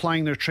Rangers are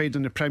plying their trade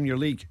in the Premier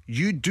League,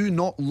 you do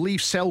not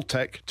leave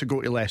Celtic to go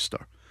to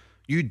Leicester.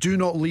 You do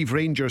not leave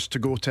Rangers to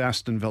go to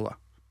Aston Villa.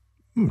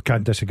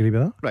 Can't disagree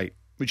with that. Right.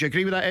 Would you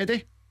agree with that,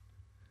 Eddie?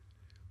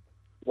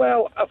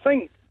 Well, I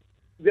think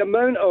the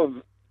amount of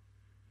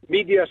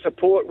media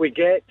support we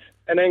get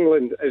in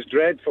England is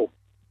dreadful.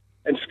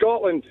 In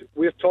Scotland,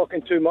 we're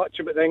talking too much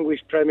about the English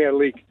Premier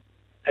League,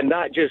 and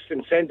that just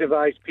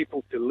incentivises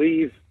people to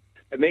leave.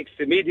 It makes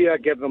the media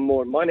give them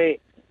more money.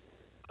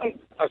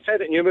 I've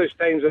said it numerous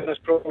times in this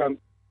programme,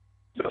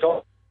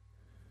 that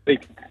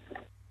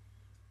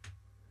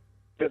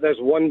this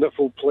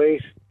wonderful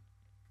place.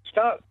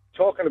 Start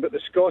talking about the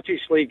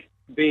Scottish League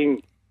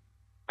being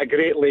a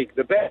great league,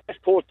 the best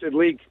supported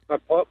league by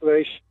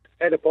population,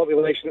 head of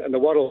population in the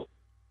world.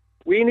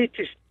 We need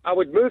to. I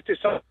would move to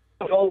some.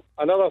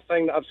 Another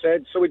thing that I've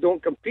said, so we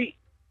don't compete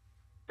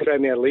in the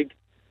Premier League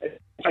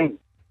and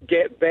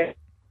get better.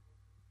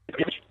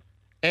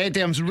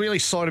 Eddie, I'm really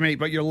sorry, mate,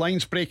 but your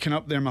line's breaking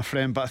up there, my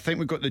friend. But I think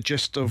we got the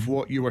gist of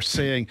what you were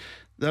saying.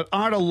 There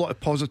are a lot of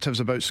positives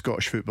about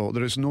Scottish football.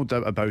 There is no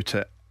doubt about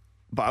it.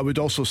 But I would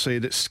also say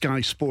that Sky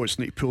Sports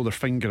need to pull their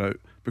finger out,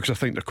 because I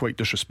think they're quite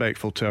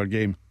disrespectful to our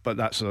game. But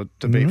that's a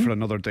debate for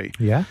another day.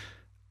 Yeah.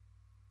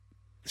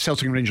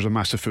 Celtic and Rangers are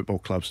massive football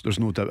clubs. There's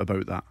no doubt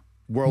about that.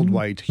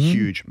 Worldwide,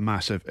 huge,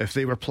 massive. If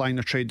they were plying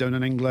their trade down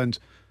in England,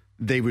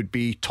 they would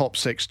be top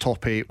 6,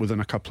 top 8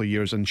 within a couple of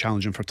years and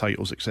challenging for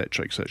titles,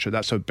 etc., etc.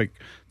 That's how big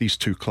these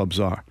two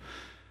clubs are.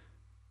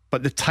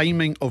 But the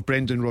timing of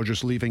Brendan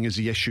Rodgers leaving is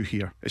the issue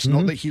here. It's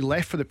not that he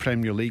left for the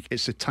Premier League,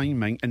 it's the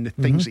timing and the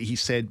things that he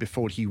said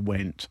before he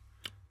went.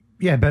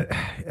 Yeah, but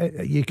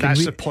you can.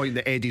 That's the point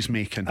that Eddie's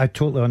making. I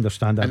totally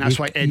understand that, and that's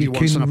why Eddie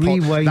wants an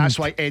apology. That's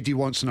why Eddie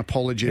wants an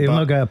apology. He'll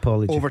not get an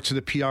apology. Over to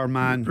the PR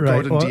man,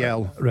 Gordon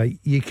Dalziel. Right,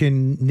 you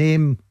can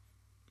name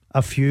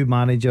a few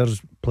managers,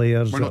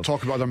 players. We're not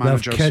talking about other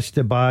managers. They've kissed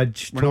the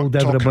badge, told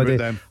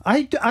everybody.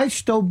 I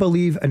still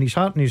believe in his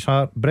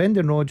heart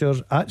Brendan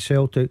Rodgers at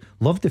Celtic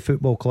loved the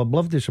football club,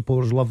 loved the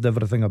supporters, loved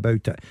everything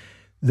about it.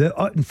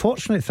 The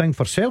unfortunate thing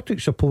for Celtic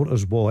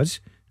supporters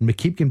was, and we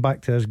keep going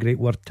back to this great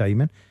word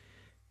timing,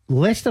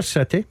 Leicester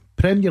City,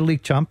 Premier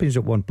League champions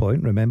at one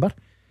point, remember,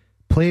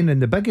 playing in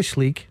the biggest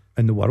league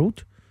in the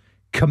world,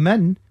 come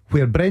in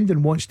where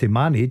Brendan wants to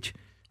manage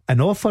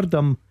and offered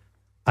them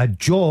a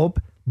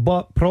job,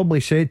 but probably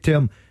said to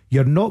him,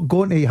 you're not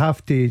going to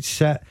have to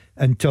sit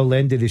until the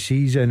end of the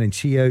season and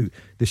see out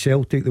the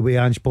Celtic the way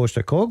Ange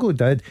Postecoglou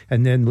did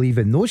and then leave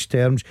in those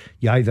terms.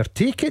 You either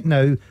take it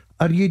now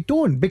or you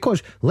don't,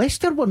 because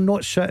Leicester were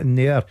not sitting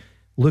there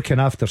looking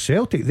after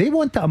Celtic. They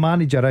wanted a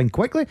manager in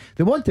quickly.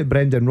 They wanted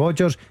Brendan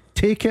Rodgers,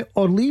 take it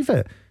or leave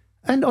it.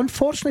 And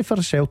unfortunately for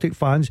the Celtic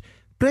fans,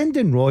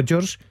 Brendan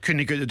Rodgers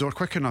couldn't get out the door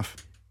quick enough.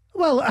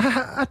 Well,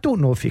 I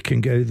don't know if you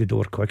can get out the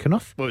door quick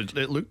enough. Well,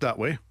 it looked that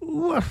way.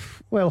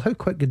 Well, how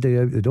quick did they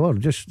out the door?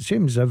 Just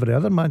same as every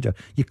other manager.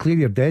 You clear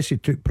your desk, he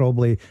took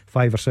probably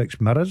 5 or 6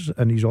 mirrors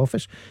in his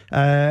office,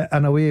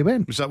 and away he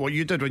went. Was that what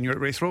you did when you were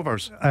at Wraith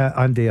Rovers?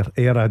 And Ayr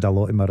had a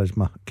lot of mirrors,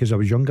 because I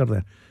was younger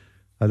then.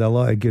 I had a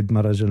lot of good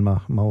mirrors in my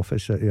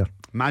office at Ayr.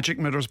 Magic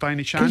mirrors by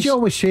any chance? Because you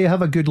always say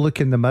have a good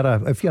look in the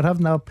mirror. If you're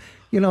having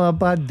a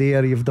bad day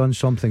or you've done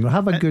something,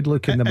 have a good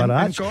look in the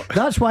mirror.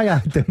 That's why I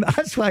had them.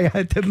 That's why I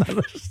had the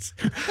mirrors.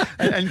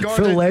 And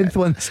Gordon, full length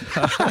ones.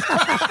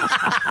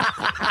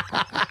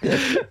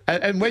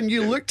 and when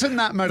you looked in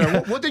that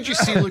mirror, what did you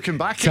see looking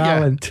back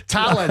Talent.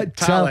 Talent.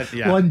 Talent.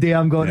 Yeah. One day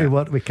I'm going to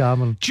work with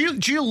Cameron. Do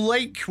you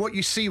like what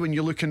you see when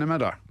you look in the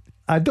mirror?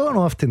 I don't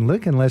often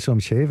look unless I'm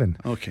shaving.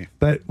 Okay.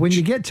 But when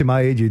you get to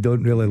my age, you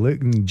don't really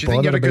look. And do you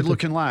think you're a good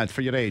looking lad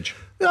for your age?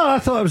 No, I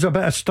thought I was a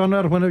bit of a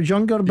stunner when I was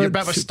younger. But you're a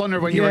bit of a stunner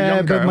when you were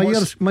younger.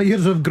 But my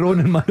ears have grown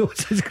and my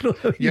nose has grown.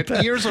 Your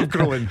ears have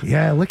grown.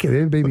 Yeah, look at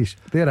them babies.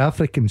 They're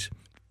Africans.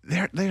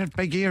 They're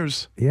big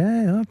ears.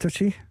 Yeah, to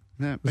see.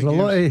 Yeah,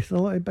 there's a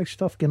lot of big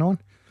stuff going on.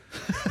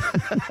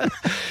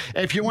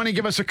 If you want to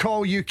give us a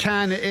call, you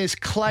can. It is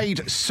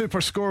Clyde Super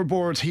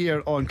Scoreboard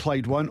here on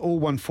Clyde 1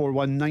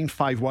 0141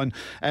 951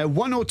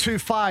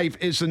 1025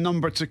 is the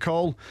number to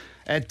call.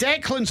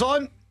 Declan's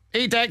on.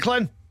 Hey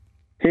Declan.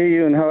 Hey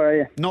Ewan, how are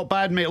you? Not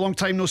bad, mate. Long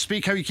time no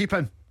speak. How are you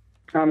keeping?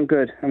 I'm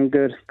good.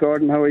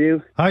 Gordon, how are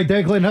you? Hi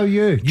Declan, how are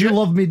you? You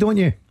love me, don't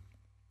you?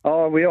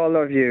 Oh, we all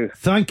love you.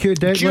 Thank you,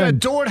 Declan. Do you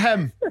adore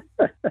him?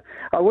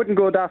 I wouldn't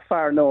go that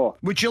far, no.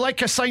 Would you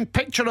like a signed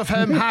picture of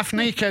him half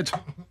naked?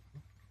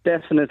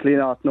 Definitely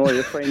not. No,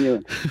 you're fine,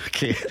 Ewan.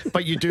 Okay,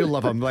 but you do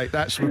love him. Like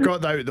we've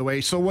got that out of the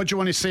way. So what do you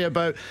want to say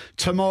about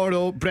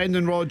tomorrow?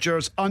 Brendan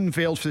Rodgers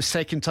unveiled for the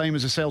second time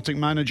as a Celtic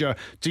manager.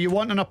 Do you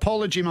want an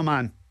apology, my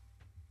man?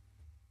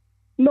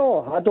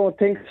 No, I don't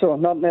think so.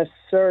 Not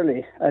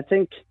necessarily. I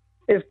think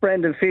if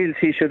Brendan feels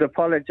he should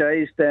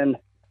apologise, then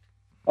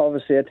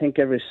obviously I think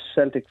every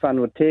Celtic fan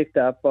would take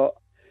that. But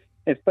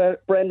if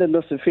Brendan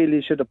doesn't feel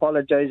he should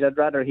apologise, I'd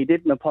rather he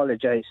didn't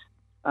apologise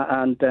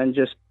and then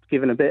just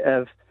given a bit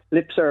of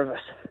lip service.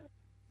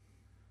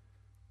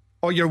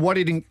 Oh, you're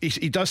worried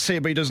he does say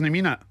it, but he doesn't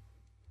mean it?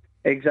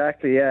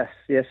 Exactly, yes.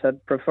 Yes,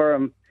 I'd prefer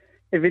him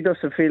if he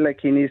doesn't feel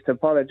like he needs to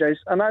apologise.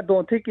 And I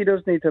don't think he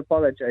does need to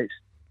apologise.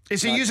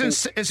 Is he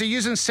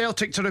using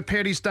Celtic to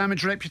repair his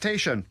damaged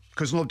reputation?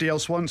 Because nobody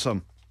else wants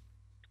him?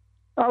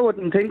 I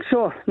wouldn't think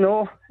so,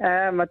 no.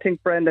 I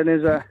think Brendan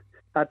is a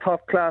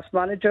top-class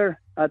manager.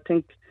 I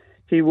think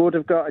he would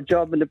have got a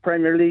job in the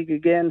Premier League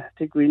again. I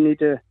think we need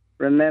to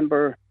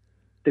remember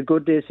the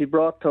good days he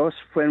brought to us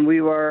when we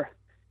were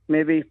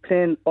maybe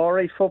playing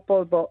alright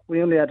football, but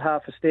we only had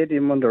half a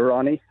stadium under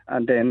Ronnie,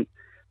 and then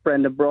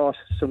Brendan brought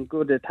some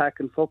good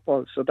attacking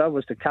football, so that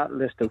was the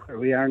catalyst of where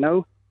we are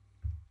now.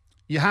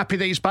 You happy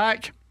that he's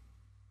back?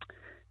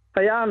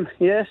 I am,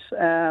 yes.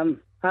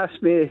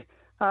 Ask me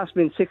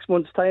in 6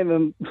 months' time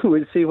and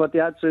we'll see what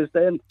the answer is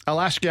then. I'll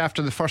ask you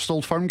after the first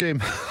Old Firm game.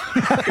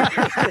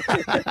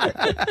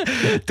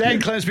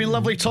 Declan, it's been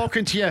lovely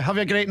talking to you. Have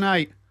a great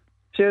night.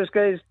 Cheers,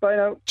 guys. Bye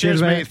now.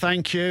 Cheers, mate.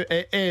 Thank you.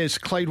 It is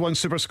Clyde 1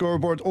 Super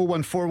Scoreboard.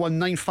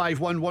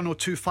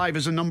 01419511025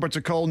 is the number to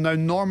call. Now,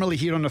 normally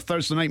here on a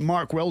Thursday night,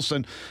 Mark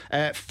Wilson,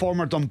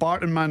 former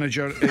Dumbarton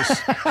manager,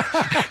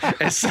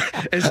 is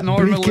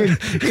normally.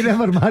 He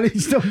never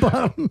managed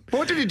Dumbarton.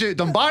 What did he do at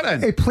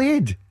Dumbarton? He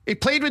played. He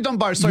played with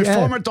Dumbarton. So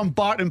former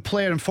Dumbarton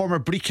player and former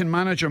Brecon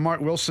manager Mark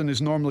Wilson is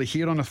normally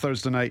here on a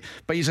Thursday night,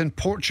 but he's in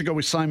Portugal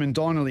with Simon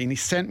Donnelly, and he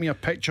sent me a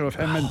picture of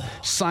him and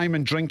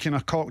Simon drinking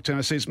a cocktail. And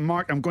I says,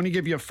 Mark, I'm going to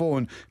give you a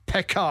phone,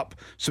 pick up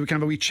so we can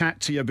have a wee chat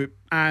to you about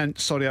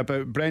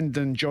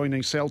Brendan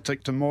joining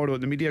Celtic tomorrow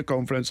at the media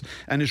conference.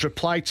 And his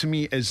reply to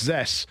me is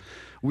this: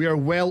 we are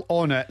well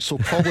on it, so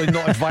probably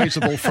not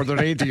advisable for the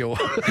radio.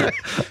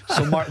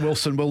 So Mark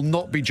Wilson will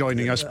not be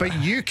joining us, but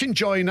you can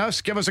join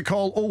us. Give us a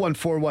call,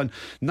 0141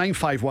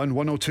 951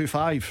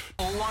 1025.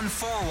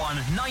 0141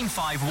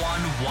 951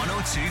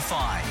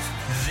 1025.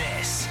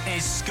 This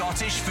is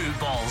Scottish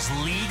football's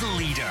league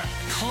leader,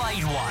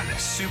 Clyde 1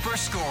 Super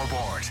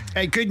Scoreboard.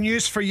 Good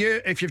news for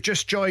you if you've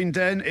just joined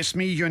in. It's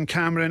me, Ewen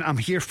Cameron. I'm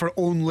here for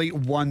only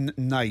one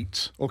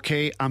night.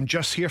 Okay, I'm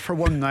just here for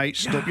one night.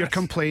 Stop your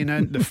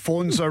complaining. The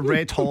phones are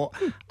red hot.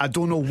 I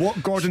don't know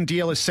what Gordon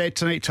Dalziel has said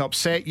tonight to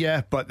upset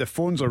you, but the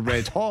phones are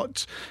red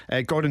hot.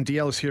 Gordon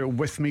Dalziel is here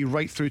with me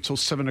right through till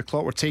 7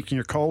 o'clock. We're taking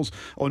your calls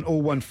on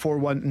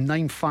 0141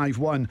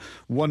 951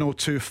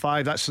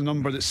 1025. That's the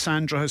number that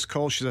Sandra has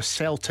called. She's a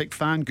Celtic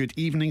fan. Good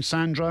evening,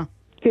 Sandra.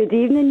 Good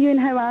evening, Ewan.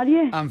 How are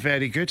you? I'm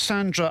very good,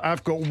 Sandra.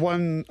 I've got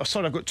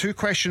two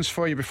questions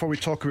for you before we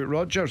talk about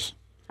Rodgers.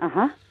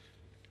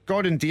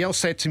 Gordon Dalziel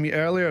said to me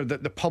earlier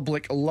that the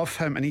public love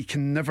him and he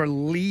can never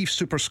leave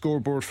Super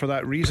Scoreboard for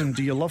that reason.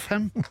 Do you love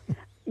him?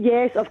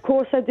 Yes, of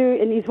course I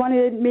do, and he's one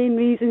of the main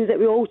reasons that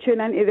we all tune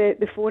into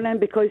the phone in,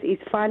 because he's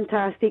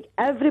fantastic.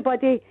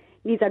 Everybody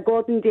needs a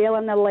Gordon Dalziel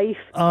in their life.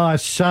 Oh,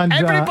 Sandra.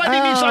 Everybody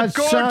needs a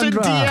Gordon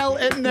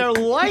Dalziel in their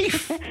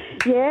life?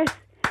 Yes.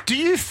 Do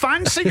you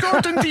fancy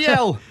Gordon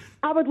Dalziel?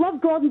 I would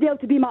love Gordon Dalziel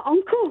to be my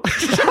uncle.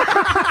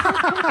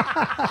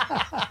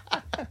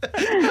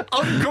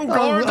 Uncle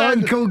Gordon.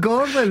 Uncle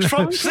Gordon.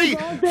 From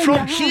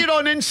here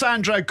on in,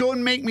 Sandra, go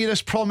and make me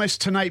this promise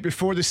tonight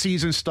before the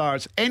season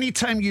starts.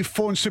 Anytime you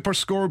phone Super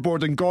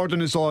Scoreboard and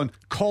Gordon is on,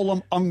 call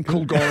him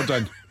Uncle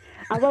Gordon.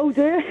 I will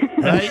do.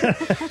 Right?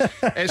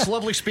 It's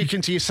lovely speaking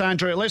to you,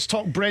 Sandra. Let's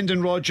talk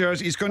Brendan Rodgers.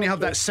 He's going to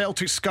have that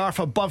Celtic scarf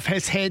above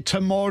his head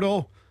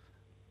tomorrow.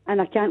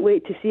 And I can't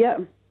wait to see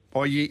it.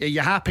 Are you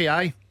happy,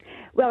 aye?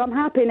 Well, I'm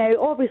happy now.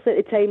 Obviously,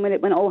 at the time when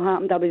it all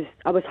happened, I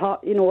was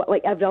hurt,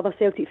 like every other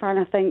Celtic fan,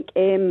 I think.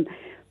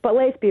 But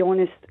let's be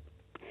honest,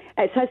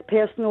 it's his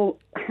personal.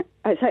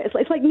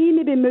 It's like me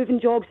maybe moving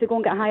jobs to go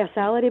and get a higher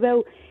salary.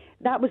 Well,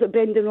 that was what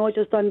Brendan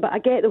Rodgers done. But I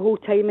get the whole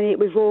timing, it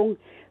was wrong.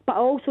 But I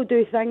also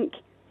do think,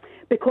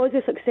 because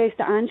of the success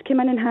that Ange came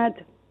in and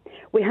had,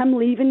 with him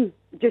leaving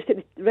just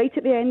right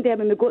at the end there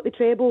when we got the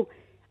treble,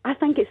 I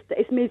think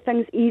it's made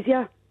things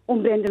easier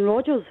on Brendan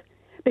Rodgers,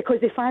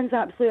 because the fans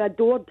absolutely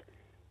adored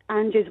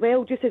Ange as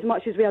well, just as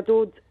much as we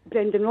adored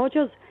Brendan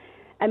Rodgers.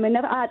 And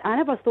I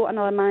never thought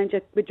another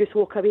manager would just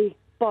walk away.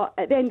 But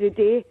at the end of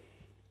the day,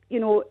 he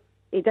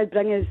did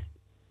bring us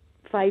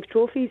 5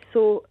 trophies,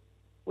 so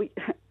we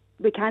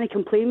can't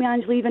complain with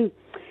Ange leaving.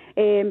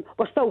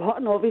 We're still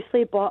hurting,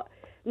 obviously, but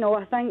no,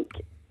 I think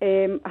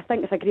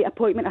it's a great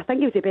appointment. I think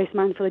he was the best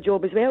man for the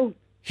job as well.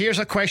 Here's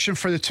a question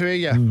for the two of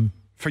you.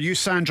 For you,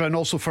 Sandra, and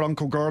also for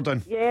Uncle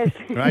Gordon. Yes.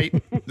 Right?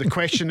 The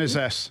question is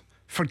this.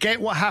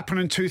 Forget what happened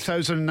in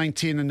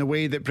 2019 and the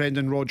way that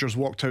Brendan Rodgers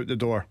walked out the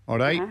door, all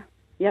right?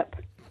 Yep.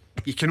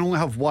 You can only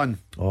have one.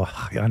 Oh,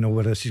 I know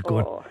where this is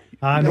going. Oh.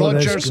 I know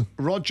this.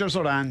 Rodgers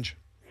or Ange?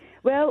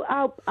 Well,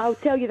 I'll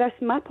tell you this,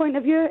 my point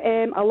of view.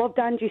 I loved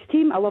Andrew's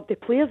team. I loved the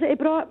players that he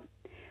brought.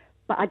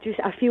 But I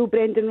feel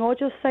Brendan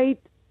Rodgers' side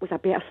was a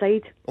better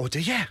side. Oh, do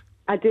you?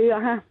 I do,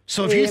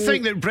 So if you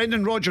think that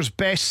Brendan Rodgers'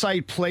 best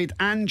side played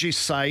Ange's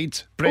side,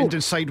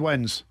 Brendan's side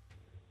wins?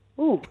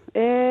 That's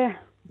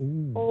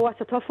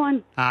a tough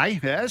one. Aye,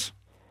 it is.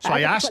 So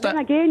I asked but then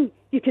again,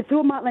 you could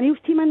throw Martin O'Neill's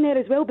team in there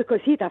as well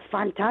because he had a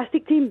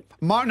fantastic team.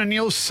 Martin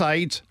O'Neill's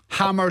side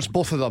hammers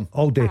both of them.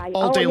 All day.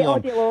 All day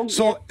long. Yeah.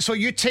 So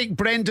you take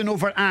Brendan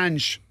over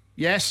Ange,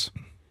 yes?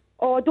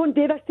 Oh, don't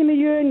do this to me,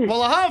 Ewan.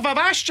 Well, I've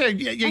asked you.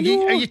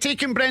 Are you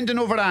taking Brendan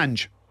over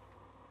Ange?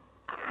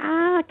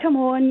 Come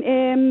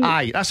on.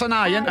 Aye, that's an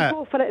aye, isn't it?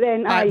 Go for it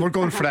then. Aye, we're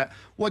going for it.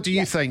 What do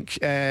you think,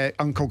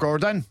 Uncle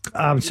Gordon?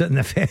 I'm sitting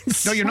on the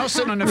fence. No, you're not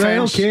sitting on the Right,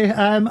 fence. okay.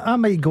 I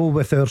might go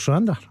with our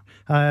surrender.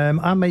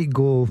 I might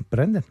go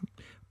Brendan.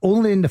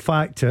 Only in the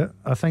fact that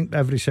I think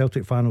every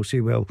Celtic fan will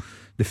say, well,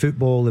 the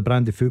football, the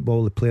brand of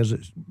football, the players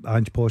that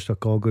Ange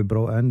Postecoglou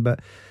brought in.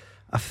 But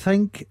I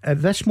think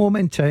at this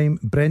moment in time,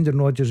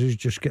 Brendan Rodgers has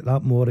just got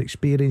that more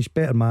experience,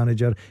 better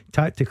manager,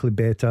 tactically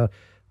better.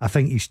 I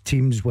think his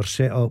teams were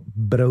set up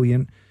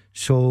brilliant.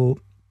 So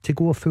to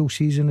go a full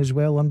season as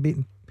well,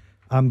 unbeaten,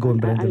 I'm going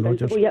Brendan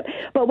Rodgers. Yep.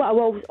 But what I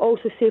will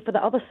also say for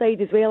the other side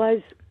as well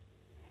is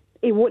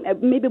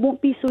it maybe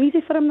won't be so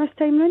easy for him this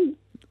time round.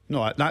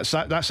 No, that's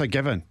a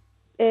given.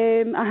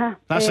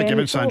 That's a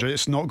given, Sandra.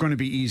 It's not going to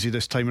be easy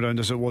this time around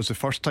as it was the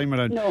first time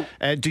around. No.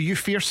 Do you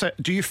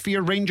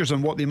fear Rangers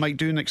and what they might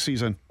do next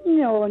season?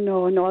 No, I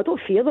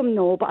don't fear them,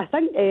 no. But I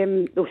think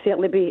they'll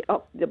certainly be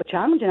up. They'll be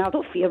challenging. I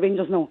don't fear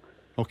Rangers, no.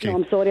 Okay. No,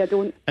 I'm sorry, I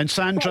don't. And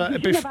Sandra, you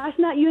shouldn't have asked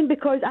that, Ewan,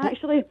 because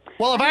actually.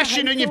 Well, I've asked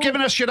you and you've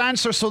given us your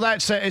answer, so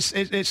that's it.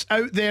 It's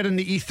out there in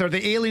the ether.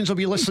 The aliens will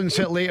be listening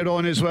to it later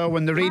on as well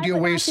when the radio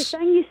waves. That's the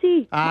thing, you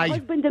see. Aye. My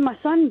husband and my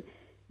son,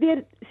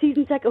 they're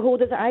season ticket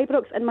holders at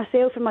Ibrox, and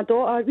myself and my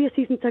daughter, we're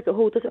season ticket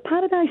holders at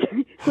Paradise.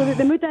 So that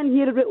the mood in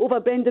here over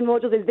Brendan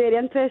Rodgers is very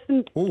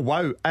interesting. Oh,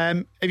 wow.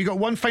 Have you got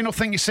one final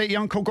thing to say to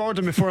Uncle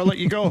Gordon before I let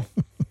you go?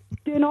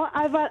 Do not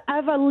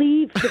ever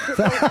leave the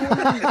football.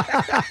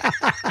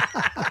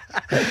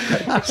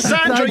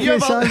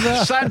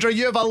 Sandra,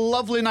 you have a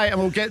lovely night, and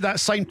we'll get that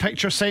signed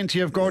picture sent to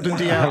you of Gordon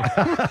Dalziel.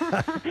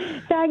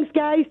 Thanks,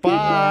 guys.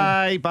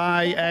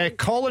 Bye.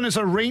 Colin is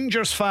a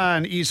Rangers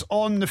fan. He's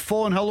on the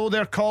phone. Hello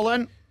there,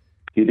 Colin.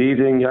 Good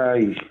evening,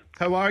 guys.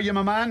 How are you,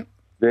 my man?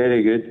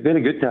 Very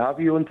good to have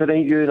you on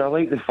tonight, Ewan. I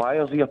like the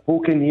fires you're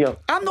poking here.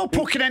 I'm not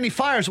poking any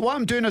fires. What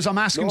I'm doing is I'm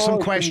asking some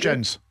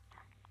questions.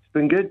 It's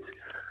been good.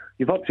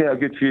 You've upset a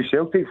good few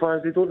Celtic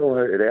fans. They don't know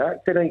how to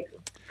react tonight.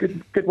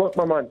 Good work,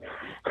 my man.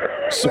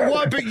 So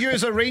what about you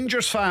as a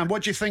Rangers fan?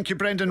 What do you think of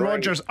Brendan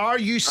Rodgers? Are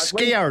you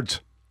scared?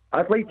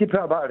 I'd like to put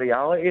a bit of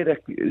reality to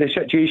the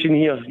situation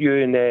here,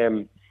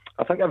 Ewan.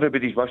 I think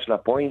everybody's missing a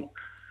point.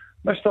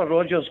 Mr.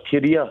 Rodgers'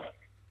 career,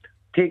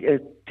 take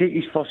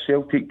his first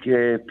Celtic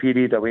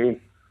period away.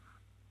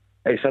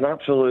 It's an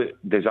absolute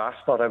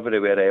disaster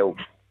everywhere else.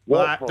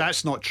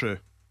 That's not true.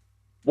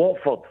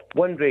 Watford,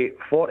 win rate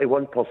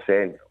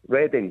 41%,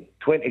 Reading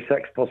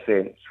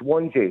 26%,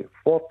 Swansea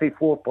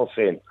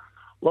 44%,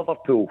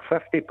 Liverpool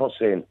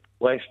 50%,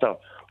 Leicester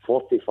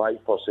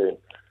 45%.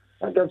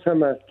 That gives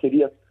him a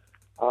career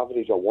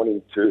average of 1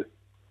 and 2.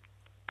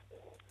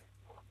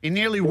 He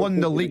nearly won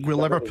the league with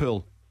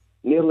Liverpool.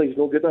 Nearly's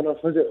not good enough,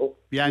 is it?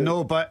 Yeah,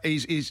 no, but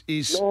he's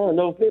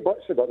no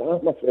buts about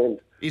that, my friend.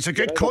 He's a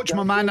good coach,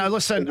 my man. Now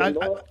listen,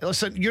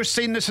 you're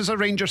saying this as a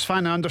Rangers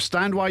fan. I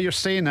understand why you're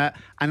saying it,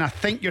 and I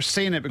think you're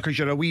saying it because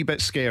you're a wee bit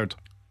scared.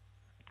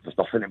 There's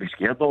nothing to be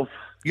scared of.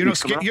 You're not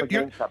scared. You're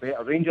against a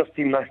better Rangers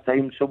team this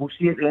time, so we'll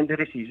see at the end of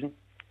the season.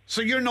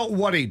 So you're not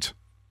worried?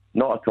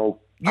 Not at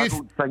all.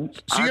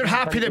 You're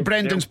happy that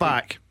Brendan's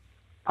back?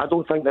 I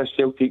don't think this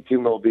Celtic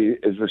team will be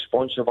as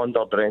responsive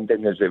under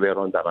Brendan as they were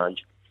under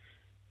Ange.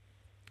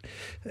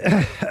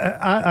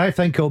 I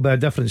think it'll be a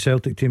different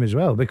Celtic team as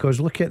well, because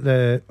look at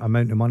the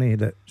amount of money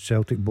that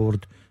Celtic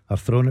board are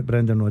throwing at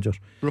Brendan Rodgers.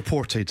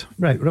 Reported,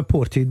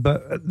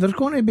 but there's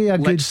going to be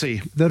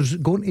there's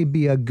going to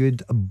be a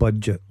good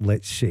budget,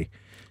 let's say.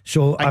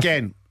 So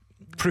again,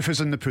 proof is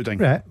in the pudding,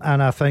 right?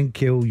 And I think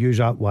he'll use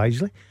that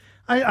wisely.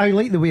 I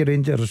like the way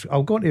Rangers.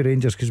 I'll go into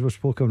Rangers because we've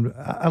spoken.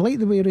 I like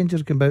the way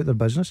Rangers go about their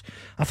business.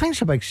 I think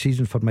it's a big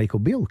season for Michael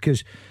Beale,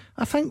 because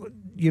I think,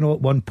 at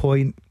one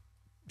point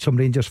some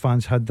Rangers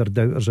fans had their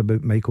doubters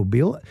about Michael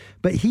Beale,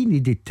 but he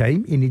needed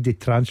time. He needed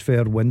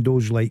transfer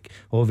windows like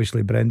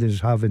obviously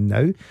Brendan's having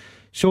now.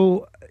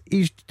 So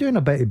he's doing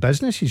a bit of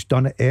business. He's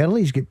done it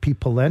early. He's got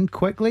people in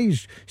quickly.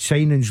 His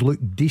signings look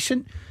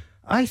decent.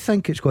 I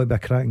think it's going to be a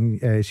cracking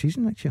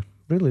season next year.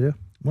 Really do.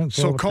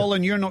 So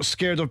Colin, you're not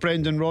scared of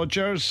Brendan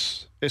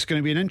Rodgers? It's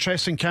going to be an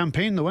interesting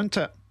campaign though, isn't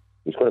it?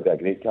 It's going to be a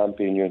great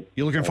campaign, Ewan.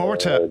 You looking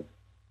forward to it?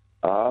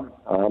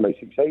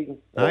 It's exciting.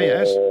 Aye,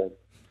 it is.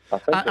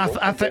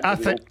 I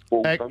think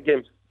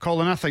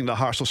Colin, I think that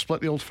Hearts will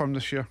split the Old Firm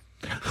this year.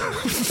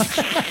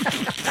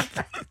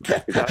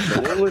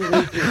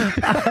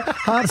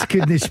 Hearts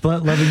couldn't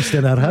split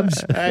Livingston or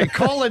Hibs.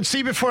 Colin,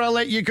 see, before I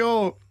let you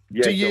go,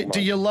 Yes,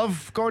 do you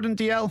love Gordon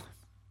Dalziel?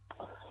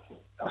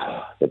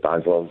 The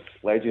Dalziel,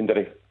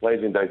 legendary.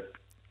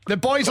 The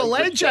boy's a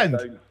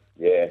legend.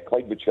 Yeah,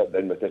 Clyde would shut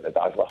down without the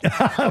Dazzler.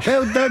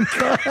 Well done,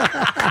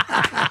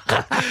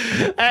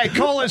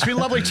 Colin, it's been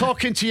lovely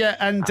talking to you,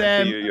 and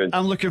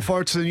I'm looking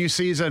forward to the new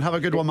season. Have a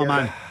good one, my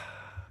man.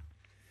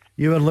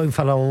 You were looking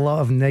for a lot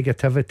of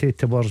negativity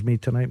towards me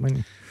tonight, weren't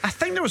you? I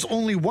think there was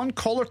only one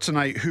caller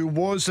tonight who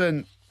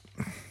wasn't.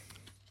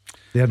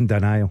 They're in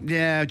denial.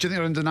 Yeah, do you think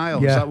they're in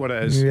denial? Yeah. Is that what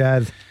it is?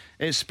 Yeah.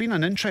 It's been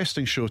an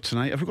interesting show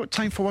tonight. Have we got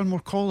time for one more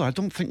caller? I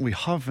don't think we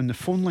have, and the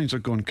phone lines are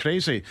going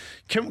crazy.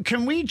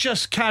 Can we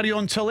just carry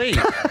on till 8?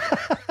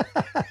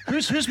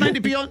 Who's meant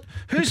to be on?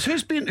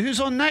 Who's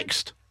on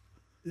next?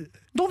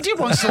 Nobody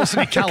wants to listen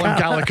to Callum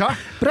Gallagher.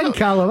 Bring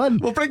Callum in.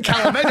 We'll bring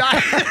Callum in.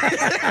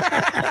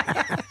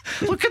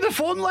 Look at the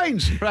phone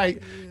lines.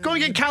 Right, go and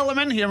get Callum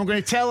in here. I'm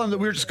going to tell him that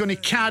we're just going to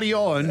carry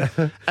on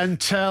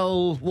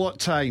until what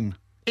time?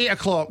 8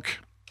 o'clock.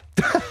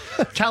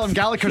 Callum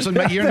Gallagher's in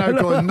my ear now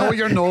going, no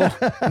you're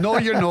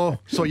no.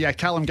 So yeah,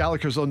 Callum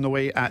Gallagher's on the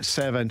way at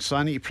 7, so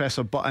I need to press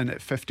a button at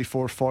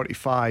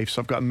 54:45,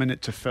 so I've got a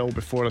minute to fill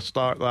before I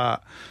start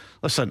that.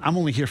 Listen, I'm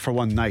only here for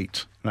one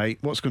night, right?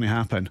 What's going to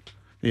happen?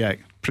 Yeah,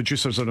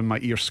 producers are in my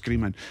ear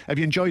screaming. Have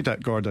you enjoyed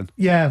that, Gordon?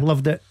 Yeah,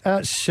 loved it.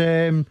 That's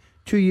 2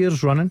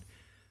 years running.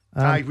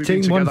 Aye, we've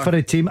taking been one together. for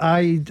a team.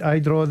 I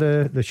draw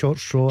the short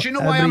straw. Do you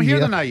know why every I'm here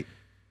year. tonight?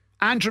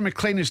 Andrew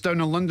McLean is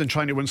down in London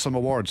trying to win some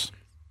awards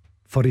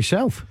For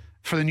himself.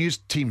 for the news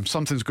team.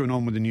 Something's going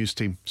on with the news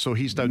team, so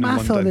he's down in I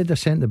London. thought they'd have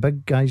sent the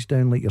big guys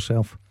down like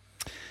yourself.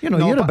 You know,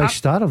 No, you're a but big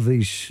star of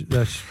this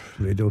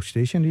radio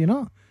station, do you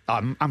not?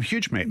 I'm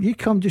huge, mate. You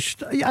come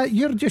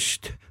you're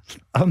just,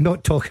 I'm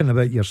not talking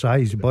about your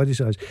size, body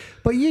size,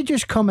 but you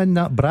just come in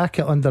that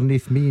bracket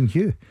underneath me and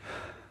Hugh.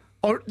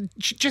 Or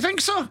do you think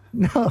so?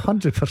 No,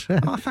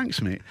 100%. Oh,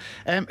 thanks, mate.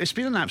 It's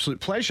been an absolute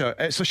pleasure.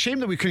 It's a shame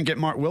that we couldn't get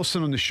Mark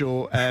Wilson on the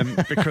show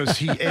because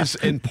he is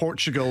in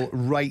Portugal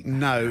right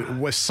now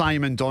with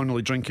Simon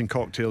Donnelly drinking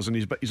cocktails, and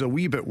he's a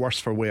wee bit worse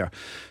for wear.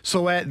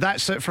 So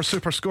that's it for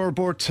Super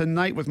Scoreboard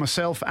tonight with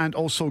myself and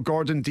also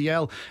Gordon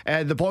Dalziel.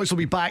 The boys will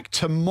be back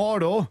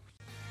tomorrow